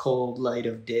this cold light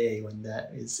of day, when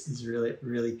that is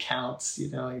really counts.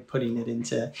 You're putting it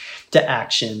into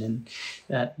action,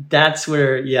 and that's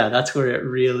where it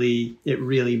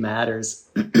really matters.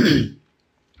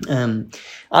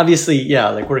 Obviously,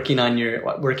 working on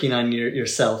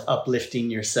yourself,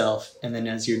 uplifting yourself, and then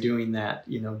as you're doing that,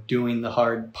 doing the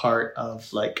hard part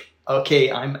of okay,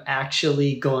 I'm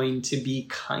actually going to be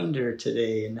kinder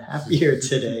today and happier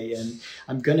today, and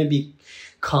I'm going to be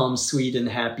calm, sweet, and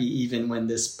happy even when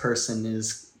this person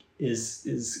is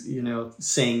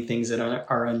saying things that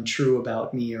are untrue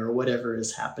about me, or whatever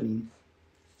is happening.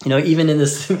 Even in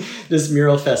this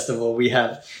mural festival,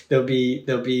 there'll be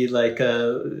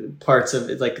parts of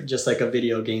it, just like a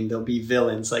video game, there'll be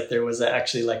villains. There was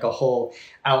actually a whole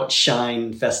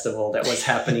SHINE festival that was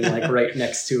happening right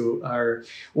next to our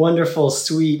wonderful,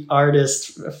 sweet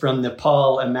artist from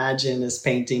Nepal, Imagine, is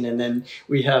painting. And then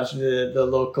we have the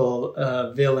local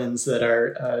villains that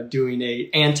are doing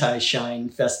a anti-SHINE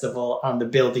festival on the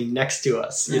building next to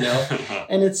us,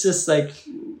 and it's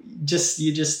just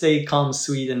you just stay calm,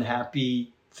 sweet, and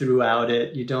happy throughout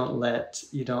it. You don't let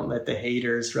the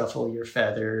haters ruffle your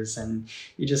feathers, and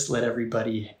you just let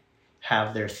everybody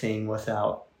have their thing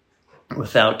without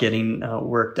getting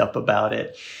worked up about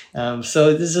it.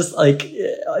 So this is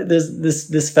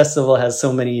this festival has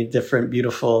so many different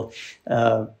beautiful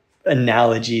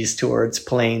analogies towards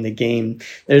playing the game.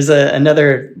 There's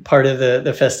another part of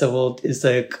the festival is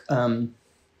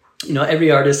every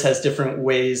artist has different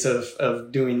ways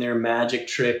of doing their magic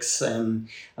tricks, and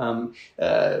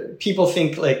people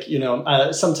think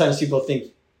sometimes people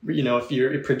think if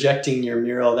you're projecting your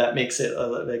mural, that makes it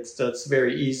so it's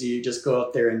very easy. You just go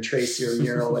up there and trace your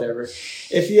mural, whatever.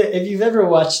 If you've ever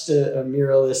watched a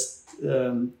muralist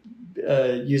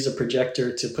use a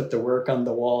projector to put the work on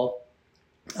the wall,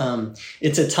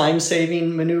 it's a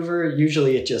time-saving maneuver.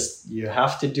 Usually, you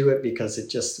have to do it because it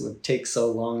just would take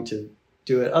so long to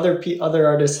do it. Other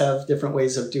artists have different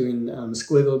ways of doing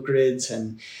squiggle grids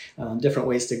and different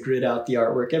ways to grid out the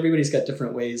artwork. Everybody's got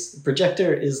different ways. The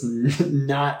projector is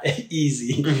not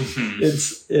easy.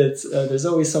 It's there's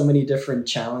always so many different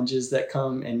challenges that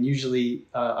come, and usually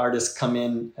artists come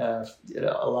in, a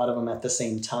lot of them at the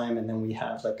same time, and then we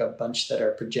have like a bunch that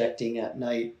are projecting at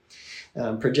night.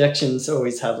 Projections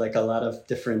always have like a lot of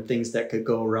different things that could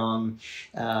go wrong.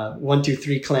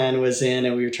 123 Clan was in,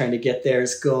 and we were trying to get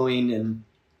theirs going, and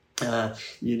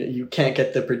you can't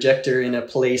get the projector in a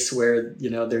place where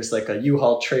there's like a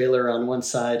U-Haul trailer on one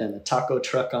side and a taco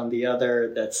truck on the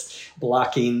other that's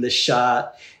blocking the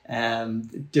shot.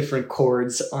 Different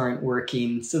cords aren't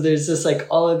working, so there's just like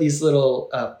all of these little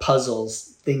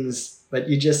puzzles things, but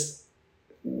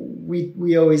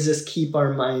we always just keep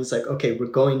our minds like, okay, we're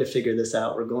going to figure this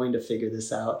out.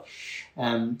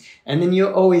 And then you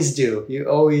always do.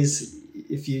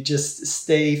 If you just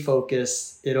stay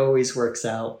focused, it always works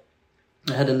out.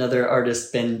 I had another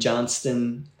artist, Ben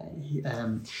Johnston,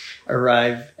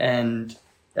 arrive, and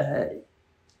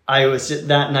I was just,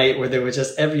 that night where there was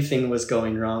just everything was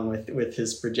going wrong with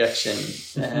his projection,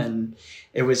 and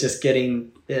it was just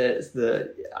getting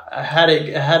I had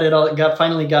it all,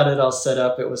 finally got it all set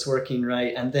up. It was working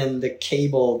right, and then the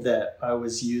cable that I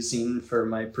was using for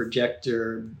my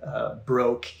projector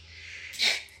broke,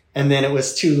 and then it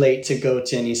was too late to go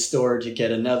to any store to get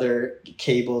another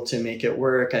cable to make it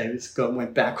work. I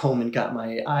went back home and got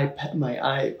my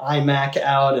iMac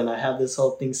out, and I have this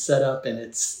whole thing set up, and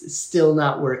it's still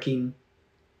not working.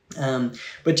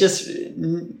 But just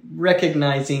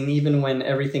recognizing, even when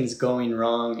everything's going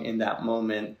wrong in that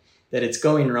moment, that it's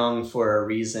going wrong for a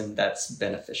reason that's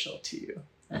beneficial to you.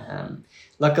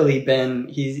 Luckily, Ben,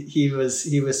 he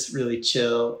was really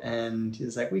chill, and he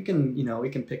was like, we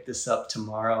can pick this up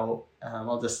tomorrow.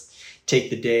 I'll just take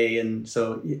the day. And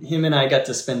so him and I got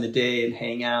to spend the day and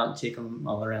hang out and take him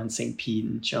all around St. Pete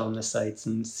and show him the sights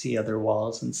and see other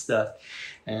walls and stuff.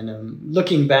 And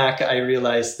looking back, I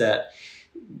realized that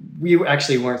we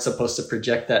actually weren't supposed to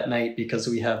project that night because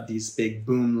we have these big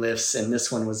boom lifts, and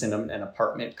this one was in an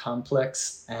apartment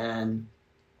complex, and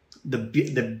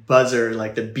the buzzer,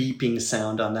 like the beeping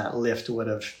sound on that lift, would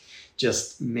have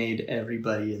just made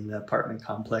everybody in the apartment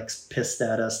complex pissed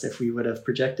at us if we would have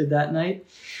projected that night.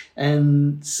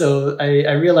 And so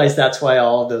I realized that's why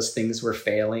all of those things were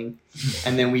failing.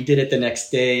 And then we did it the next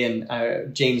day, and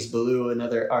James Ballou,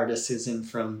 another artist who's in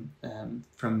from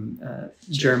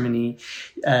Germany,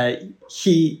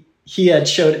 he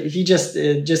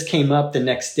just came up the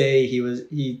next day.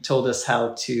 He told us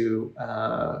how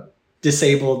to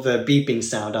disable the beeping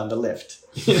sound on the lift,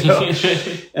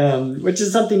 which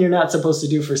is something you're not supposed to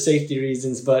do for safety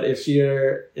reasons. But if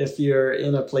you're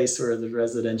in a place where the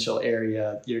residential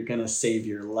area, you're going to save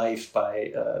your life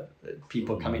by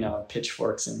people coming out with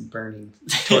pitchforks and burning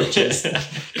torches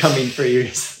coming for you.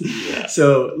 Yeah.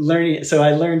 So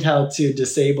I learned how to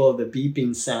disable the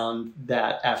beeping sound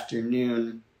that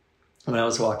afternoon when I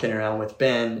was walking around with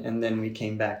Ben, and then we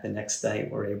came back the next night.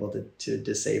 We're able to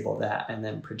disable that and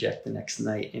then project the next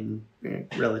night in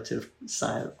relative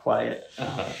silent quiet.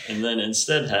 And then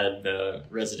instead had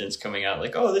residents coming out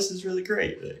like, "Oh, this is really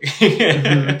great!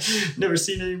 Never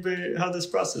seen anybody how this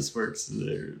process works."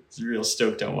 They're real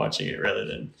stoked on watching it rather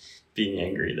than being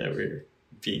angry that we're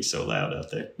being so loud out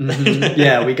there.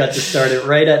 Yeah, we got to start it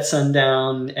right at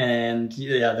sundown, and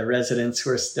the residents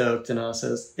were stoked. And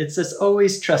also, it's just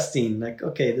always trusting, like,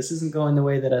 okay, this isn't going the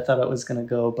way that I thought it was going to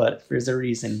go, but there's a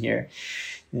reason here.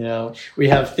 We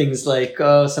have things like,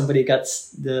 oh, somebody got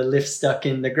the lift stuck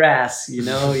in the grass. You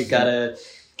gotta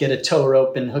get a tow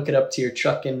rope and hook it up to your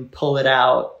truck and pull it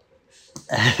out.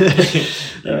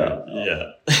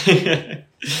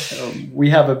 We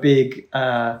have a big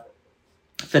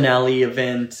finale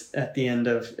event at the end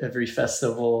of every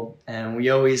festival, and we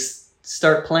always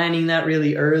start planning that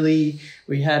really early.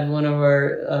 We had one of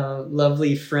our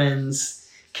lovely friends,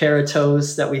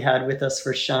 Karatos, that we had with us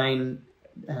for SHINE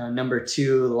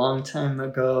 #2 a long time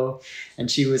ago, and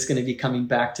she was going to be coming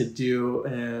back to do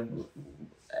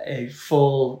a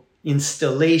full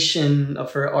installation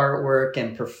of her artwork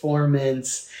and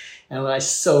performance. And I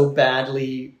so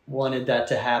badly wanted that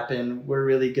to happen. We're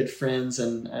really good friends,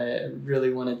 and I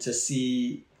really wanted to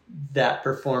see that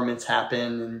performance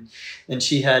happen. And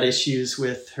she had issues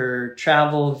with her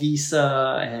travel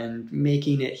visa and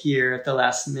making it here at the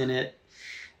last minute.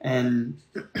 And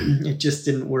it just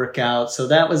didn't work out. So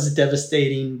that was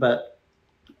devastating, but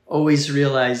always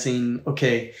realizing,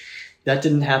 okay, that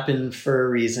didn't happen for a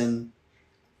reason.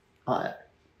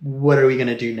 What are we going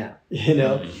to do now? You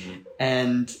know? Mm-hmm.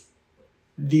 And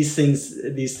these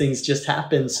things just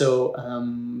happen. So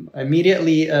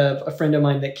immediately a friend of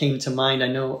mine that came to mind, I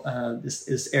know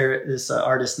this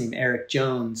artist named Eric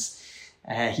Jones.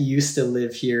 He used to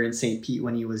live here in St. Pete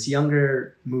when he was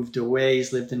younger, moved away.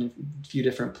 He's lived in a few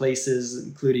different places,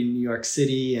 including New York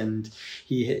City, and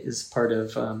he is part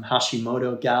of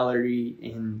Hashimoto Gallery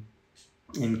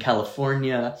in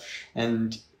California.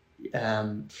 And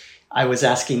I was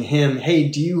asking him, hey,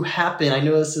 do you happen, I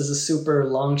know this is a super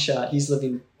long shot, he's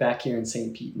living back here in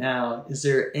St. Pete now, is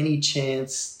there any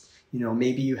chance, you know,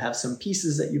 maybe you have some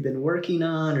pieces that you've been working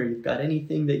on, or you've got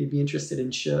anything that you'd be interested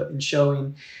in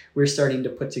showing? We're starting to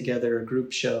put together a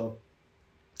group show.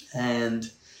 And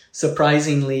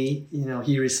surprisingly, you know,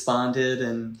 he responded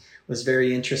and was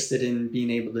very interested in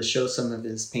being able to show some of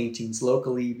his paintings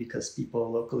locally, because people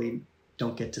locally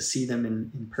don't get to see them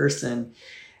in person.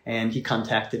 And he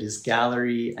contacted his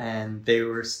gallery, and they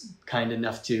were kind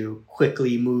enough to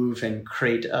quickly move and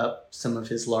crate up some of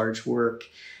his large work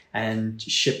and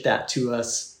ship that to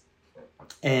us.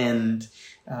 And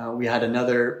we had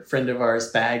another friend of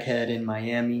ours, Baghead, in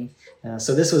Miami.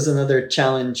 So this was another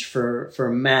challenge for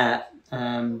Matt,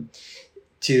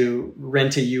 to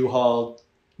rent a U-Haul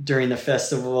during the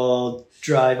festival,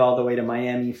 drive all the way to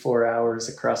Miami, 4 hours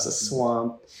across a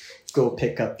swamp, go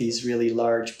pick up these really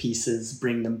large pieces,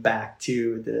 bring them back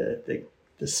to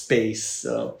the space.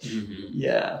 So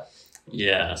yeah.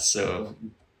 So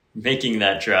making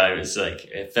that drive is like,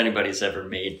 if anybody's ever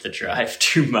made the drive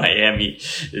to Miami,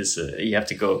 is you have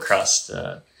to go across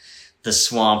the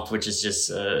swamp, which is just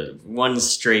one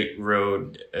straight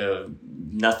road,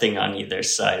 nothing on either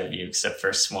side of you except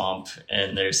for swamp,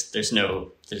 and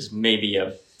there's maybe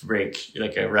a break,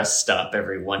 like a rest stop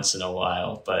every once in a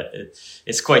while, but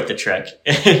it's quite the trek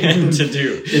to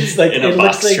do. It's like, in a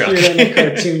box truck. It looks like you're in a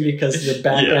cartoon because the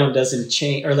background doesn't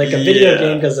change, or like a video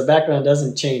game because the background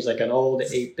doesn't change, like an old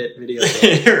 8-bit video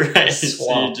game. Right.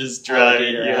 So you just drive,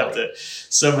 you have to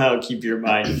somehow keep your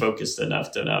mind focused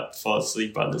enough to not fall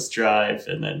asleep on this drive,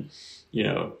 and then, you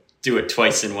know, do it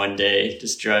twice in one day.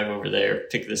 Just drive over there,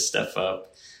 pick this stuff up,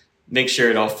 make sure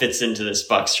it all fits into this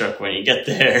box truck when you get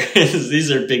there. These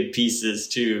are big pieces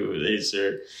too. These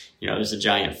are, you know, there's a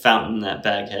giant fountain that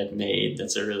Baghead made.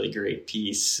 That's a really great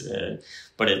piece.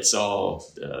 But it's all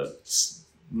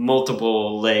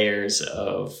multiple layers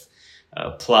of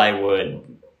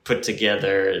plywood put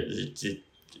together.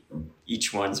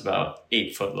 Each one's about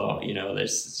 8 foot long. You know,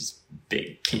 there's just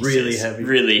big pieces.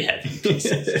 Really heavy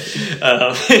pieces.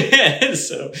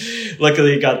 So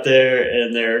luckily got there,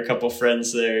 and there are a couple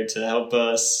friends there to help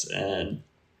us, and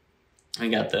I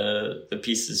got the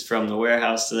pieces from the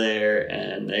warehouse there,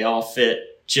 and they all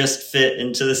just fit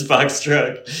into this box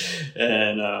truck,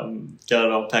 and got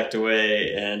it all packed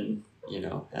away, and, you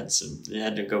know, had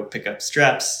to go pick up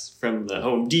straps from the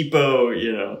Home Depot,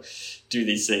 you know, do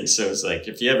these things. So it's like,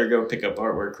 if you ever go pick up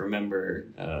artwork,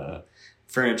 remember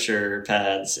furniture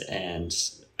pads and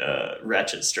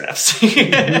ratchet straps.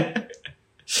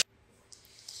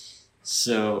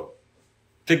 So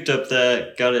picked up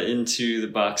that, got it into the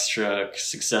box truck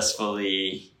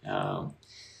successfully.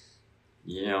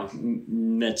 You know,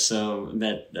 met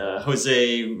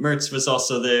Jose Mertz was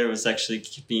also there, was actually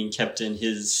being kept in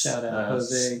his... Shout out,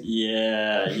 Jose.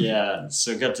 Yeah.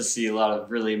 So got to see a lot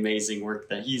of really amazing work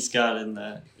that he's got in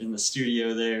the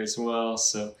studio there as well.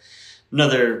 So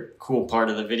another cool part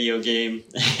of the video game.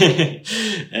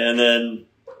 And then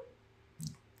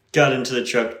got into the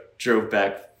truck, drove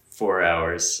back 4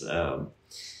 hours,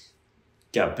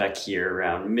 got back here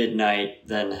around midnight,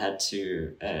 then had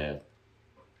to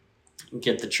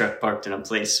get the truck parked in a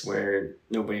place where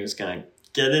nobody was going to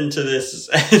get into this,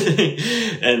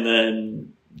 and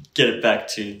then get it back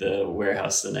to the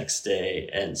warehouse the next day.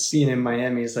 And being in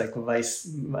Miami is like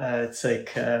it's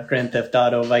like Grand Theft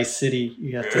Auto, Vice City.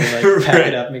 You have to like pack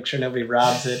it up, make sure nobody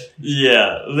robs it.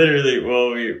 Yeah, literally.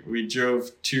 Well, we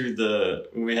drove to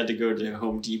we had to go to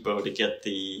Home Depot to get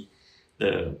the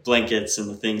blankets and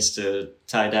the things to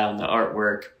tie down the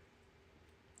artwork.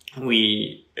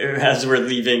 As we're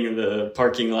leaving the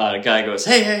parking lot, a guy goes,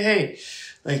 hey,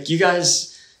 like, you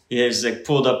guys, he was like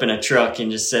pulled up in a truck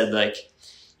and just said, like,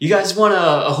 you guys want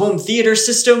a home theater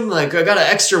system? Like, I got an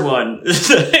extra one.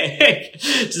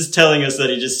 Just telling us that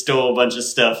he just stole a bunch of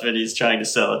stuff and he's trying to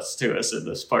sell it to us in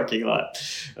this parking lot.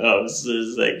 So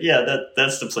it's like, yeah,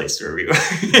 that's the place where we were.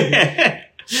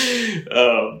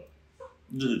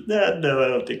 No, I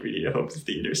don't think we need a home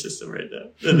theater system right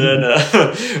now. And then,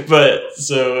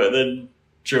 then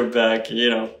drove back,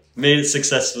 made it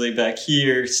successfully back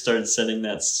here, started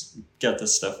got the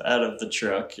stuff out of the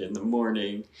truck in the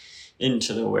morning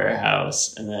into the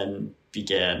warehouse, and then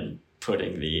began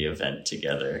putting the event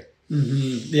together.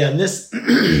 Mm-hmm. Yeah, and this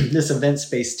this event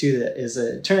space too, that is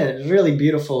turned out a really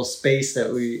beautiful space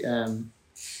that we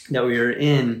were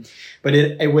in, but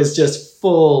it was just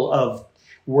full of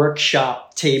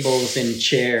workshop tables and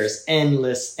chairs,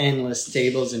 endless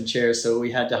tables and chairs. So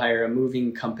we had to hire a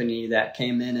moving company that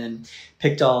came in and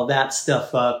picked all that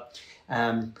stuff up,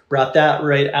 brought that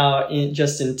right out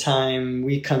just in time.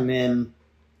 We come in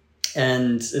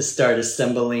and start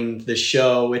assembling the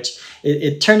show, which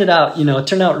it turned out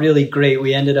really great.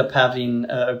 We ended up having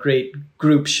a great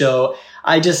group show.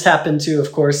 I just happened to,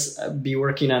 of course, be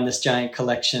working on this giant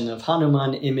collection of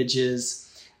Hanuman images.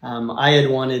 I had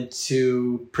wanted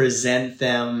to present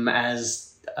them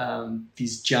as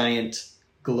these giant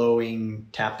glowing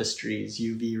tapestries,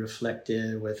 UV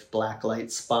reflected with black light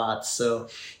spots. So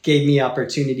gave me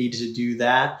opportunity to do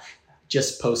that.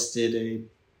 Just posted a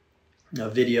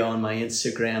video on my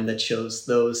Instagram that shows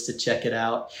those, to check it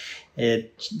out.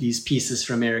 These pieces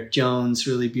from Eric Jones,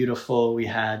 really beautiful. We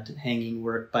had hanging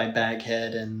work by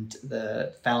Baghead and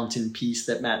the fountain piece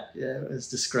that Matt was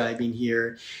describing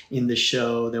here in the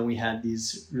show. Then we had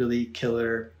these really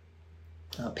killer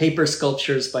paper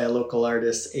sculptures by a local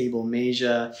artist, Abel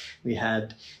Meja. We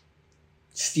had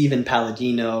Stephen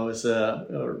Palladino, is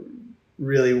a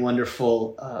really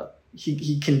wonderful,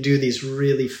 he can do these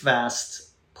really fast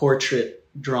portrait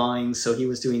drawings. So he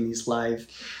was doing these live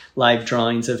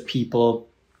drawings of people.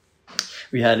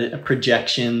 We had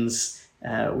projections.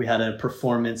 We had a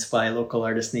performance by a local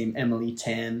artist named Emily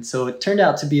Tan. So it turned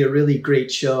out to be a really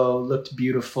great show, looked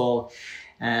beautiful.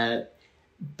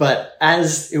 But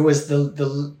as it was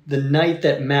the night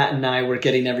that Matt and I were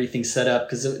getting everything set up,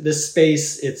 because this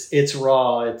space, it's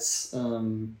raw, it's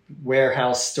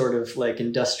warehouse sort of like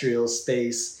industrial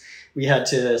space. We had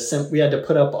to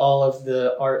put up all of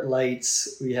the art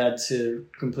lights. We had to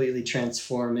completely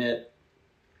transform it.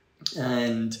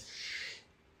 And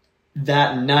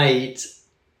that night,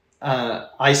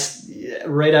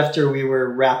 right after we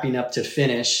were wrapping up to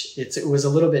finish, it was a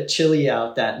little bit chilly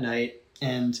out that night,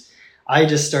 and I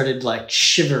just started like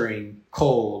shivering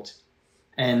cold.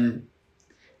 And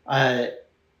I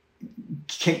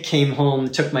came home,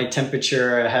 took my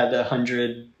temperature. I had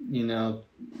 100,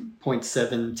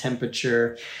 0.7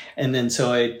 temperature. And then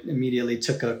so I immediately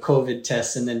took a COVID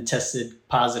test and then tested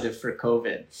positive for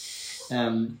COVID.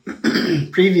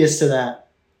 Previous to that,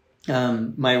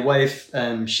 my wife,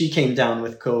 she came down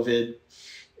with COVID,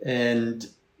 and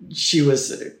she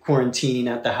was quarantining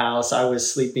at the house. I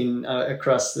was sleeping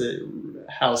across the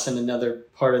house in another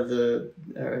part of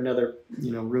another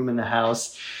room in the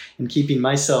house, and keeping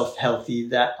myself healthy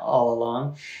that all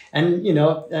along, and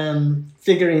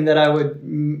figuring that I would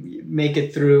make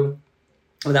it through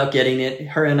without getting it.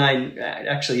 Her and I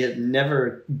actually had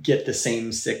never get the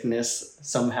same sickness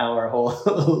somehow our whole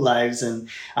lives, and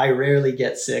I rarely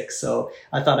get sick, so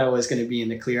I thought I was going to be in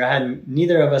the clear.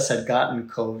 Neither of us had gotten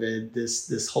COVID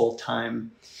this whole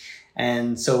time,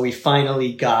 and so we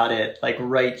finally got it, like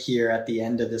right here at the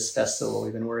end of this festival.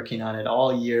 We've been working on it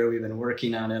all year. We've been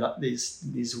working on it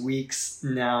these weeks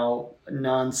now,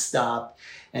 nonstop,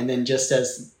 and then just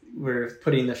as we're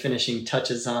putting the finishing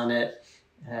touches on it,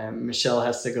 Michelle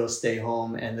has to go stay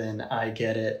home, and then I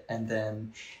get it. And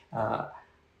then,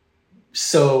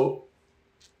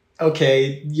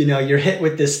 you're hit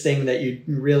with this thing that you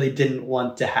really didn't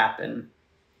want to happen.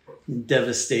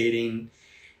 Devastating.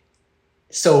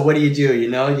 So what do?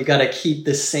 You got to keep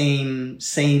the same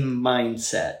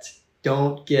mindset.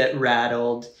 Don't get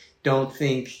rattled. Don't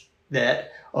think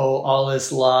that, all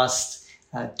is lost.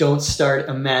 Don't start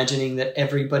imagining that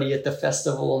everybody at the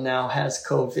festival now has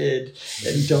COVID,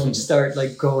 and don't start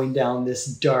like going down this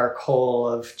dark hole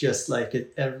of just like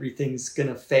everything's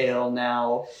gonna fail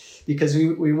now, because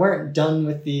we weren't done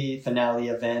with the finale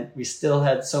event. We still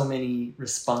had so many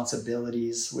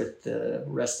responsibilities with the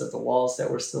rest of the walls that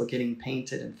were still getting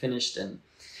painted and finished, and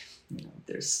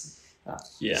there's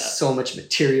so much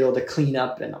material to clean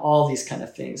up and all these kind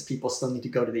of things. People still need to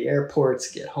go to the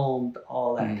airports, get home,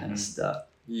 all that kind of stuff.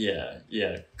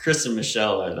 Yeah. Chris and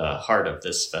Michelle are the heart of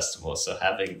this festival, so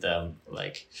having them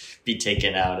like be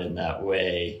taken out in that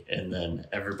way, and then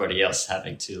everybody else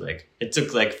having to like, it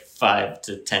took like 5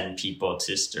 to 10 people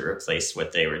just to replace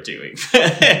what they were doing.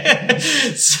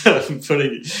 So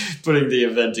putting the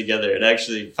event together and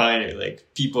actually finding like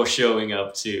people showing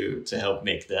up to help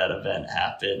make that event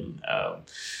happen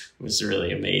was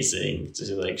really amazing.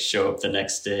 To like show up the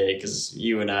next day, because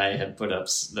you and I had put up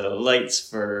the lights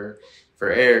for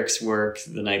Eric's work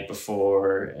the night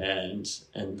before, and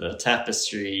the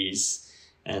tapestries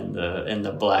and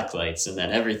the black lights, and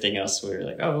then everything else we were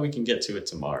like, oh, we can get to it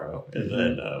tomorrow. And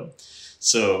then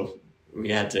so we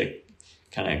had to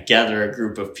kind of gather a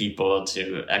group of people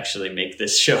to actually make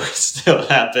this show still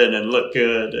happen and look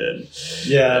good. And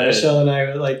Michelle and I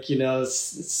were like,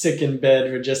 sick in bed.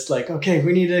 We're just like, okay,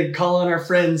 we need to call on our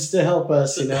friends to help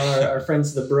us. Our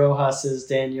friends, the Brojas's,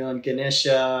 Daniel and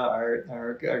Ganesha,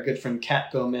 our good friend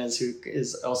Kat Gomez, who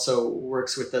is also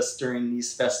works with us during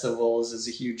these festivals, is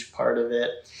a huge part of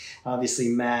it. Obviously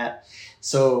Matt.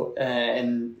 So,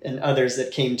 and others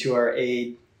that came to our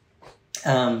aid.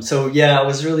 It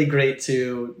was really great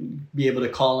to be able to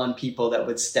call on people that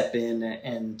would step in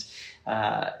and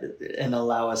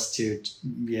allow us to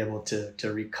be able to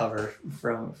recover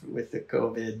with the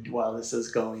COVID while this is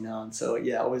going on. So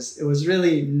it was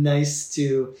really nice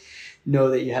to know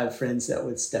that you have friends that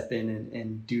would step in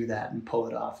and do that and pull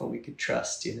it off, and we could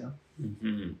trust,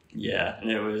 Mm-hmm. Yeah. And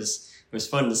it was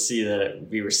fun to see that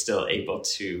we were still able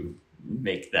to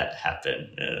make that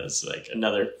happen. And it was like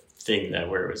another thing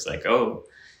where it was like, oh,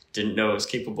 didn't know I was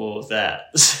capable of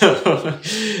that. So,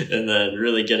 and then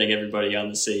really getting everybody on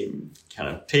the same kind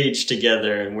of page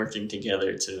together and working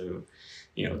together to,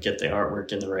 get the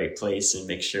artwork in the right place and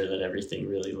make sure that everything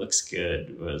really looks good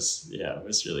it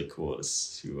was really cool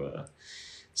to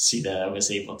see that I was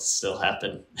able to still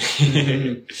happen.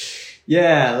 Mm-hmm.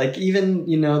 Yeah. Like even,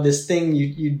 this thing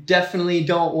you definitely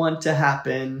don't want to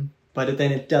happen, but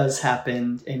then it does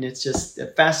happen, and it's just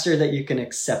faster that you can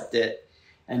accept it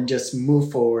and just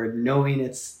move forward, knowing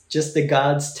it's just the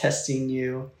gods testing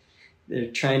you.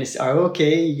 They're trying to say,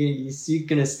 okay, you're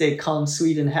going to stay calm,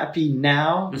 sweet, and happy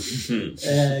now.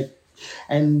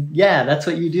 And that's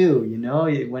what you do.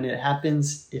 When it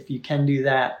happens, if you can do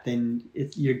that, then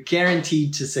you're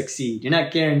guaranteed to succeed. You're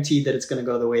not guaranteed that it's going to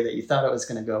go the way that you thought it was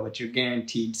going to go, but you're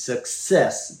guaranteed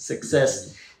success.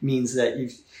 Success means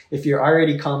that if you're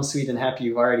already calm, sweet, and happy,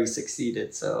 you've already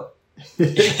succeeded. So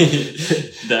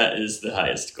that is the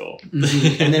highest goal.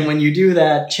 Mm-hmm. And then when you do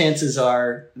that, chances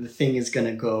are the thing is going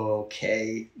to go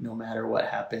okay. No matter what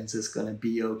happens, it's going to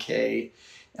be okay.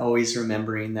 Always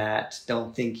remembering that.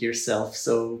 Don't think yourself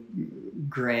so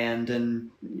grand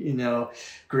and,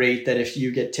 great that if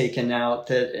you get taken out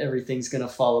that everything's going to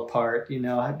fall apart.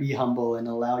 Be humble and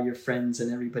allow your friends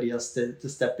and everybody else to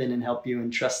step in and help you,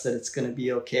 and trust that it's going to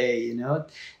be okay,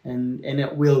 and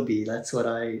it will be. That's what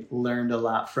I learned a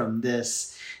lot from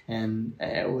this. And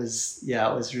it was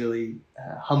really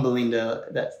humbling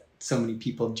that so many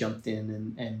people jumped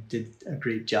in and did a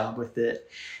great job with it.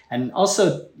 And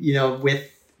also,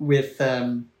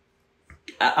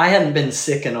 I hadn't been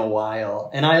sick in a while,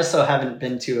 and I also haven't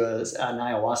been to an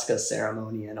ayahuasca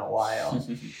ceremony in a while.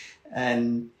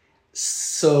 And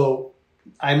so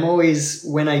I'm always,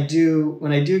 when I do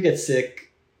get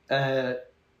sick, I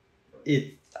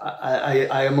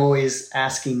am always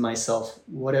asking myself,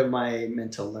 what am I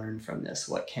meant to learn from this?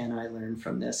 What can I learn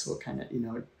from this? What kind of,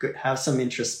 have some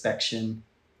introspection.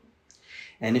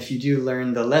 And if you do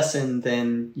learn the lesson,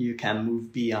 then you can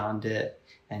move beyond it.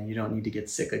 And you don't need to get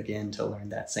sick again to learn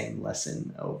that same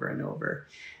lesson over and over.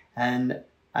 And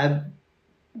I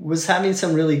was having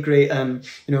some really great,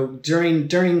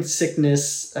 during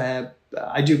sickness,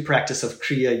 I do practice of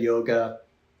Kriya Yoga.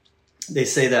 They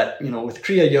say that, with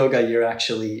Kriya Yoga,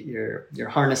 you're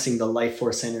harnessing the life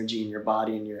force energy in your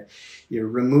body, and you're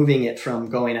removing it from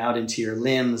going out into your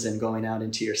limbs and going out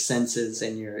into your senses,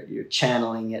 and you're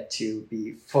channeling it to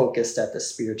be focused at the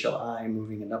spiritual eye,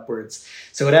 moving it upwards.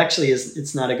 So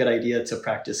it's not a good idea to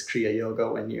practice Kriya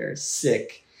Yoga when you're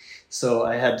sick. So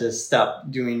I had to stop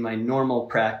doing my normal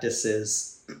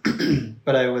practices,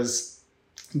 but I was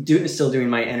still doing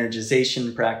my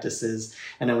energization practices,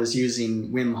 and I was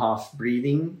using Wim Hof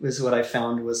breathing was what I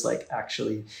found was like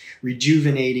actually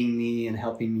rejuvenating me and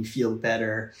helping me feel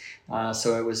better.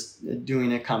 So I was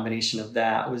doing a combination of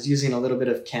that. I was using a little bit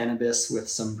of cannabis with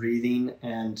some breathing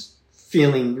and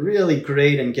feeling really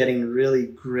great and getting really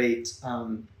great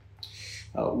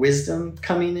wisdom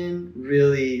coming in,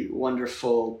 really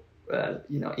wonderful,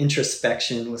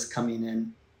 introspection was coming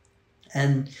in.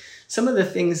 And some of the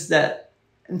things that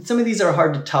and some of these are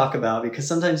hard to talk about because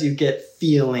sometimes you get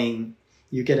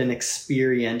an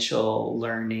experiential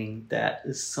learning that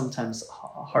is sometimes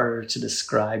harder to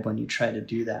describe when you try to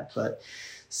do that. But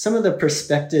some of the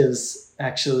perspectives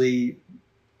actually,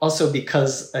 also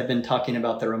because I've been talking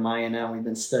about the Ramayana, we've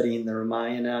been studying the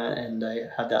Ramayana, and I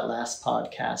had that last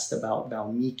podcast about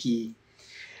Valmiki,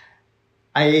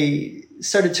 I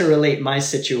started to relate my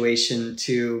situation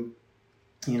to,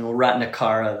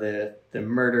 Ratnakara, the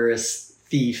murderous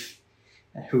thief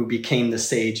who became the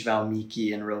sage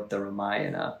Valmiki and wrote the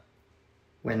Ramayana.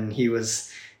 When he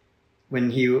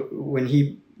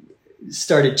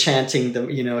started chanting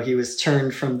he was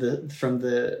turned from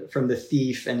the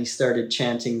thief, and he started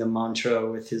chanting the mantra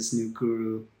with his new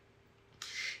guru.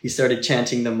 He started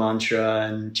chanting the mantra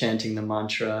and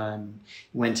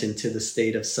went into the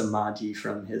state of samadhi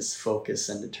from his focus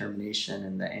and determination,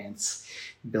 and the ants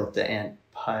built the ant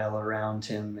pile around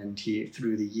him, and he,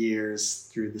 through the years,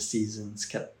 through the seasons,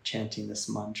 kept chanting this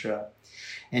mantra.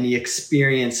 And he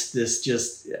experienced this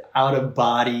just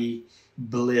out-of-body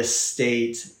bliss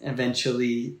state.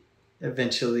 Eventually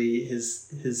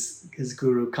his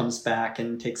guru comes back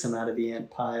and takes him out of the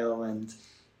ant pile, and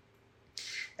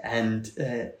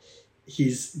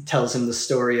he tells him the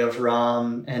story of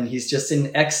Ram, and he's just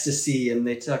in ecstasy. And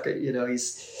they talk,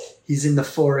 he's in the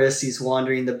forest, he's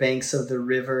wandering the banks of the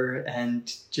river,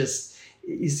 and just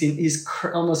he's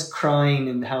almost crying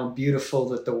in how beautiful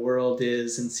that the world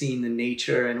is, and seeing the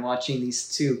nature and watching these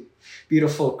two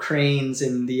beautiful cranes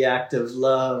in the act of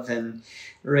love. And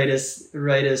right as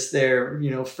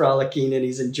they're frolicking and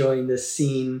he's enjoying this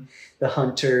scene, the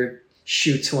hunter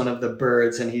shoots one of the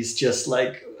birds, and he's just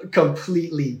like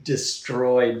completely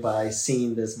destroyed by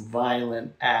seeing this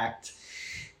violent act.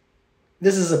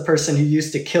 This is a person who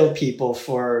used to kill people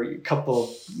for a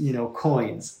couple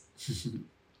coins.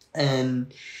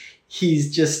 And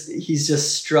he's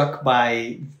just struck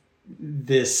by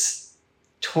this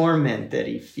torment that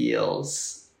he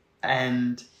feels,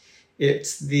 and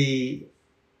it's this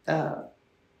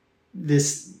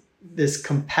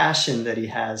compassion that he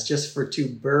has just for two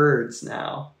birds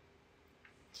now.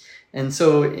 And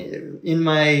so in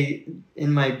my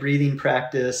breathing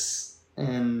practice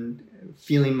and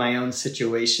feeling my own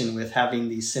situation with having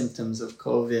these symptoms of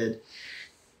COVID,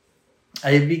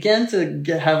 I began to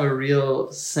have a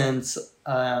real sense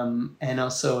and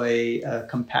also a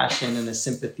compassion and a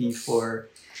sympathy for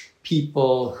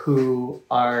people who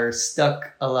are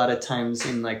stuck a lot of times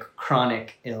in like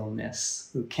chronic illness,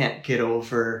 who can't get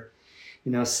over,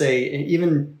 say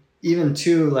even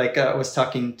too, like I was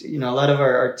talking to, a lot of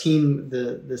our team,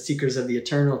 the Seekers of the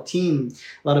Eternal team,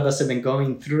 a lot of us have been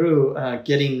going through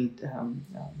getting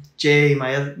Jay,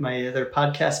 my other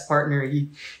podcast partner, he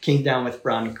came down with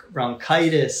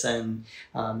bronchitis, and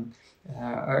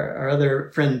our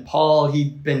other friend Paul,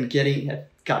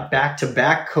 got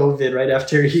back-to-back COVID right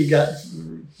after he got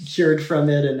cured from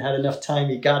it and had enough time,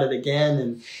 he got it again,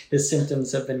 and his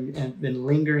symptoms have been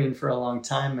lingering for a long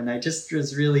time. And I just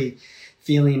was really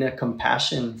feeling a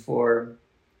compassion for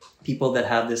people that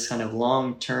have this kind of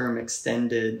long-term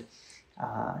extended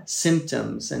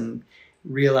symptoms, and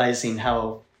realizing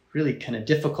how really kind of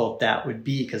difficult that would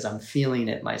be, because I'm feeling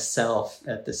it myself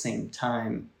at the same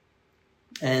time.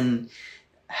 And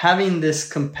having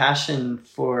this compassion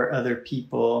for other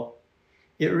people,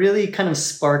 it really kind of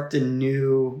sparked a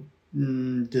new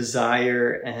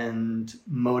desire and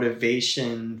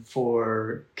motivation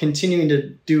for continuing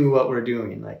to do what we're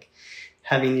doing, like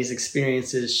having these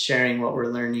experiences, sharing what we're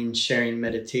learning, sharing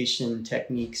meditation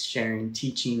techniques, sharing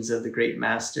teachings of the great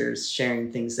masters,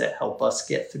 sharing things that help us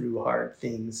get through hard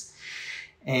things.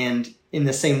 And in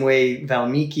the same way,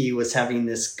 Valmiki was having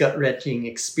this gut-wrenching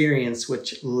experience,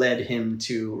 which led him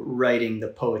to writing the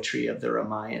poetry of the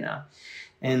Ramayana.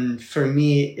 And for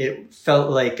me, it felt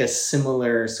like a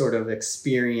similar sort of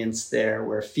experience there,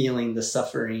 where feeling the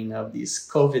suffering of these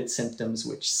COVID symptoms,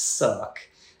 which suck,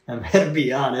 I'm going to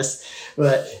be honest.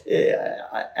 But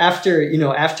after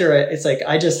it's like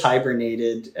I just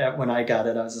hibernated when I got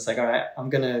it. I was just like, all right,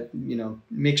 I'm going to,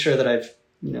 make sure that I've,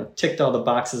 ticked all the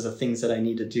boxes of things that I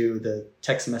need to do, the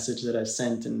text message that I've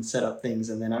sent and set up things.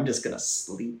 And then I'm just going to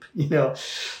sleep,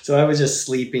 So I was just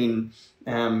sleeping.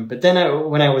 But then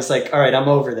when I was like, all right, I'm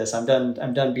over this. I'm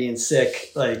done being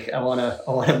sick. Like I want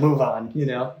to move on,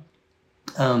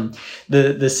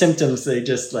 the symptoms, they're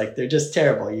just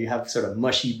terrible. You have sort of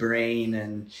mushy brain,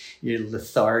 and you're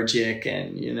lethargic,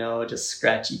 and, just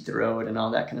scratchy throat and all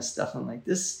that kind of stuff. I'm like,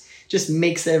 this just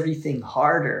makes everything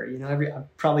harder.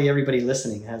 Probably everybody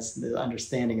listening has the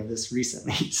understanding of this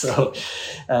recently. So,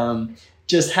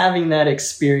 just having that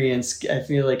experience, I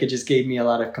feel like it just gave me a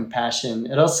lot of compassion.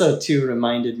 It also too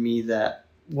reminded me that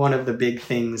one of the big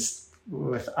things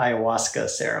with ayahuasca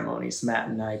ceremonies Matt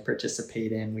and I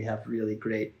participate in. We have really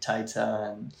great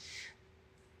taita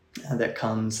and that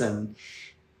comes, and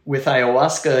with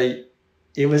ayahuasca,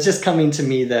 it was just coming to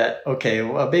me that, okay,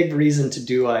 well, a big reason to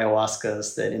do ayahuasca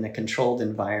is that in a controlled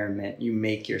environment, you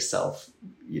make yourself,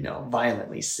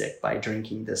 violently sick by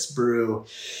drinking this brew.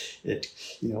 It,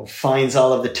 finds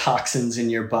all of the toxins in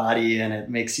your body and it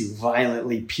makes you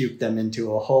violently puke them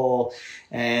into a hole.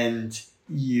 And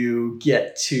you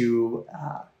get to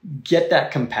get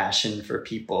that compassion for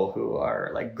people who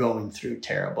are like going through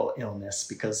terrible illness,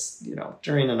 because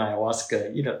during an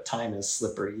ayahuasca, time is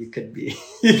slippery. You could be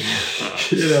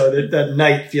that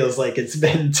night feels like it's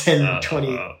been 10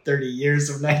 20 30 years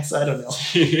of nights. I don't know.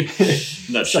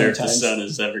 Not sure if the sun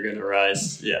is ever going to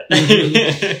rise. Yeah.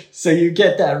 So you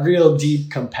get that real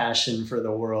deep compassion for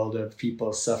the world of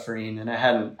people suffering, and I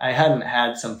hadn't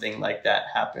had something like that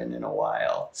happen in a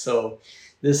while. So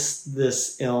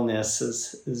this illness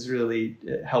has really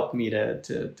helped me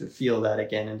to feel that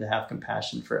again, and to have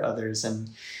compassion for others, and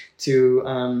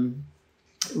to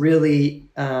really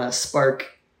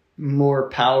spark more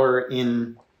power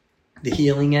in the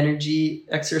healing energy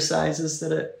exercises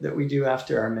that we do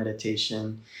after our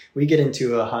meditation. We get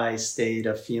into a high state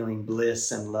of feeling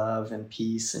bliss and love and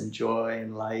peace and joy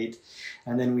and light.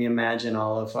 And then we imagine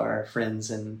all of our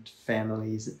friends and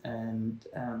families and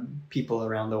people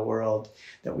around the world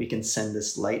that we can send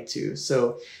this light to.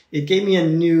 So it gave me a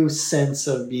new sense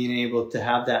of being able to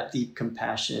have that deep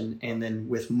compassion, and then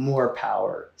with more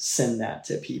power, send that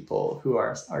to people who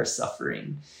are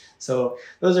suffering. So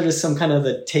those are just some kind of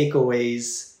the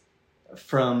takeaways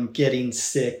from getting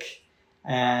sick.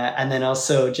 And then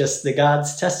also just the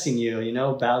gods testing you,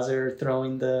 Bowser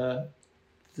throwing the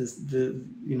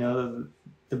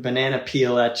banana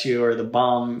peel at you, or the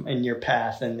bomb in your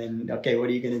path. And then, okay, what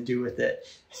are you going to do with it?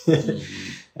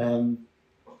 Mm-hmm.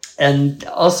 And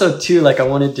also too, like I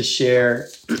wanted to share,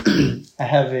 I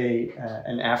have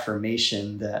an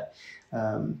affirmation that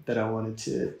I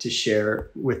wanted to share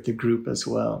with the group as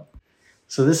well.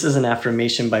 So this is an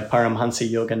affirmation by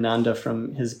Paramhansa Yogananda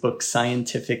from his book,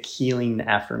 Scientific Healing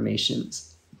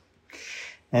Affirmations.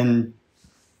 And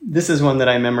this is one that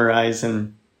I memorize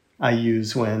and I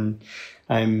use when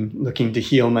I'm looking to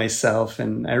heal myself,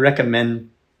 and I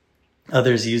recommend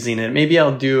others using it. Maybe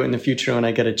I'll do in the future when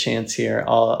I get a chance here,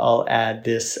 I'll add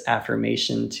this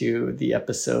affirmation to the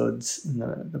episodes, in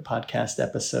the podcast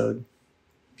episode.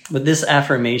 But this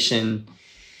affirmation,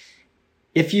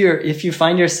 if you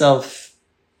find yourself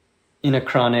in a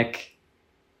chronic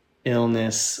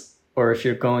illness, or if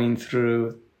you're going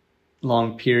through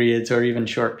long periods or even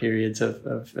short periods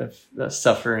of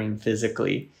suffering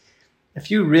physically,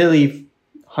 if you really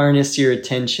harness your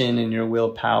attention and your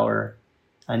willpower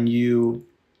and you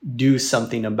do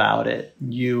something about it,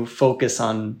 you focus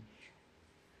on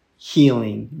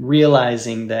healing,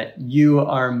 realizing that you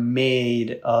are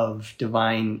made of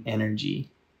divine energy,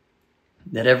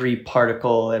 that every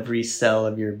particle, every cell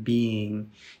of your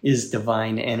being is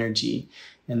divine energy,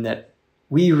 and that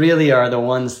we really are the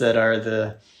ones that are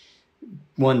the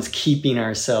ones keeping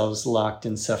ourselves locked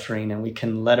in suffering, and we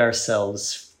can let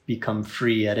ourselves become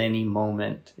free at any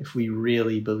moment if we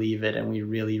really believe it and we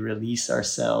really release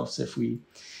ourselves. If we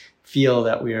feel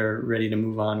that we are ready to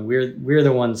move on, we're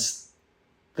the ones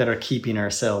that are keeping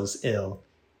ourselves ill,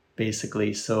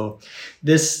 basically. So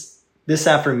this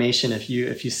affirmation, if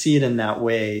you see it in that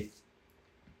way,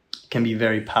 can be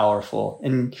very powerful.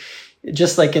 And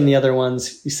just like in the other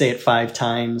ones, you say it 5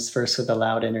 times, first with a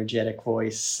loud, energetic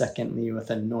voice, secondly with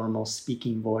a normal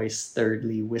speaking voice,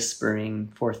 thirdly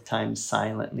whispering, 4th time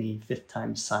silently, 5th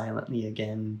time silently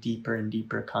again, deeper and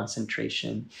deeper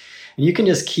concentration. And you can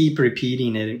just keep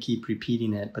repeating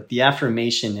it. But the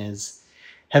affirmation is,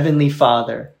 Heavenly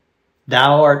Father,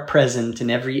 Thou art present in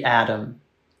every atom,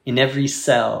 in every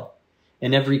cell,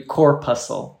 in every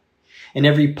corpuscle, in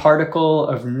every particle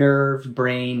of nerve,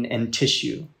 brain, and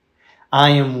tissue.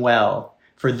 I am well,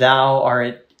 for thou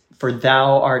art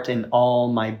in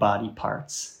all my body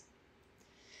parts.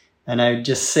 And I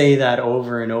just say that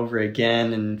over and over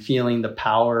again, and feeling the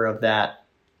power of that,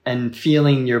 and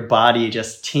feeling your body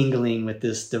just tingling with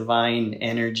this divine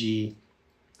energy,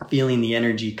 feeling the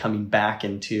energy coming back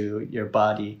into your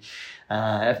body.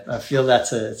 I feel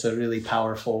that's a really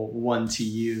powerful one to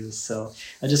use. So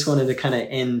I just wanted to kind of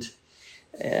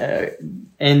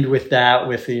end with that,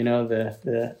 with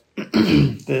the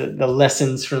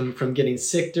lessons from getting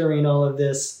sick during all of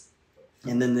this,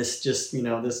 and then this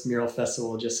mural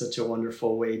festival, just such a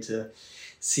wonderful way to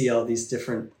see all these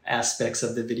different aspects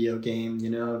of the video game. You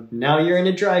know, now you're in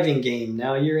a driving game,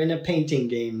 now you're in a painting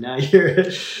game, now you're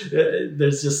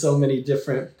there's just so many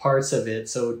different parts of it.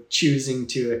 So choosing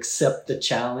to accept the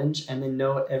challenge, and then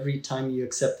know every time you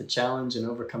accept the challenge and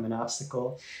overcome an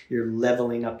obstacle, you're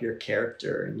leveling up your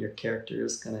character, and your character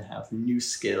is going to have new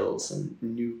skills and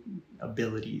new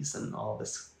abilities and all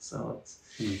this. So it's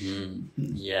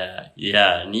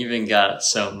Yeah, and even got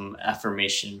some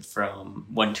affirmation from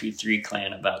 123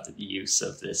 Clan about the use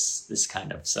of this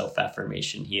kind of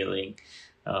self-affirmation healing.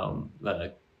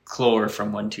 Chlor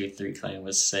from 123 Clan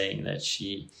was saying that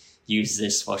she used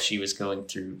this while she was going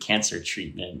through cancer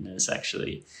treatment, and has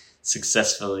actually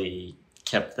successfully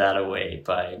kept that away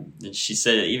by, and she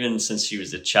said even since she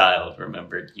was a child,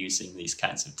 remembered using these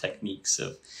kinds of techniques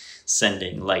of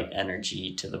sending light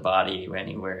energy to the body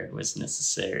anywhere it was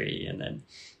necessary, and then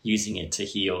using it to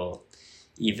heal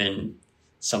even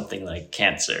something like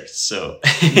cancer. So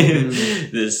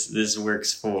this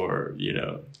works for, you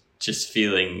know, just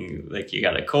feeling like you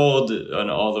got a cold,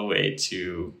 and all the way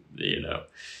to, you know,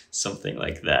 something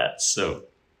like that. So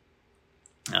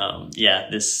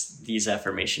these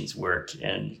affirmations work,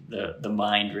 and the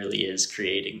mind really is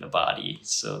creating the body.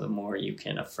 So the more you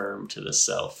can affirm to the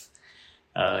self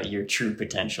your true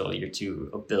potential, your true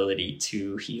ability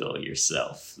to heal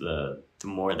yourself, the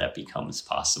more that becomes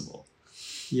possible.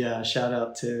 Yeah, shout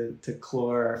out to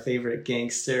Chlor, our favorite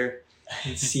gangster,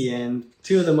 and CN,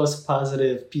 two of the most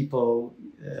positive people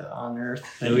on earth.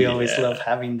 And we always love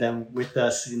having them with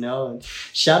us, you know. And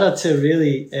shout out to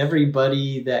really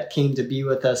everybody that came to be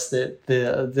with us.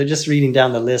 They're just reading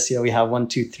down the list. You know, we have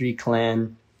 123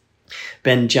 Clan,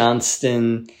 Ben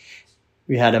Johnston,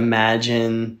 we had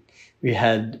Imagine, we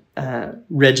had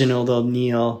Reginald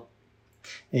O'Neill,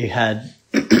 we had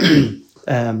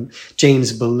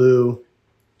James Ballou,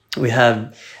 we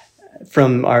had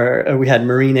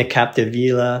Marina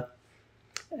Capdevila,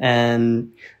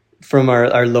 and from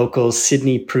our locals,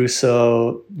 Sydney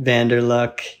Prusso,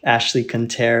 Vanderluck, Ashley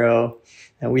Quintero.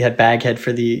 And we had Baghead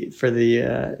for the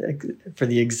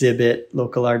exhibit,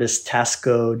 local artist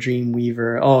Tasco,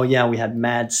 Dreamweaver. Oh yeah, we had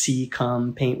Mad C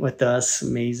come paint with us,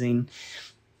 amazing.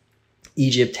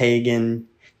 Egypt Hagen,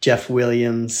 Jeff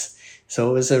Williams.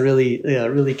 So it was a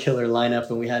really killer lineup,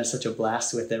 and we had such a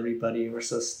blast with everybody. We're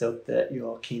so stoked that you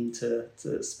all came to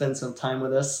spend some time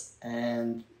with us,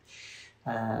 and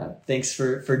thanks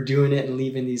for doing it and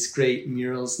leaving these great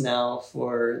murals now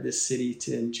for this city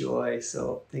to enjoy.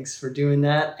 So thanks for doing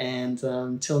that, and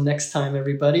until next time,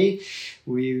 everybody,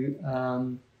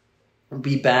 we'll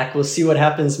be back. We'll see what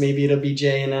happens. Maybe it'll be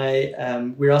Jay and I.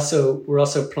 We're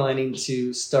also planning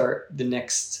to start the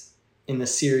next in the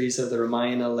series of the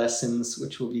Ramayana lessons,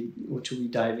 which will be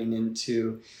diving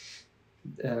into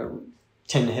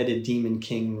 10-headed demon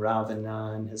king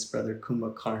Ravana and his brother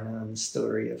Kumbhakarna, and the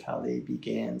story of how they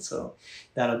began. So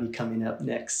that'll be coming up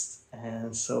next.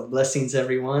 And so blessings,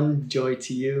 everyone. Joy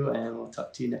to you, and we'll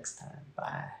talk to you next time.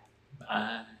 Bye.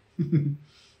 Bye.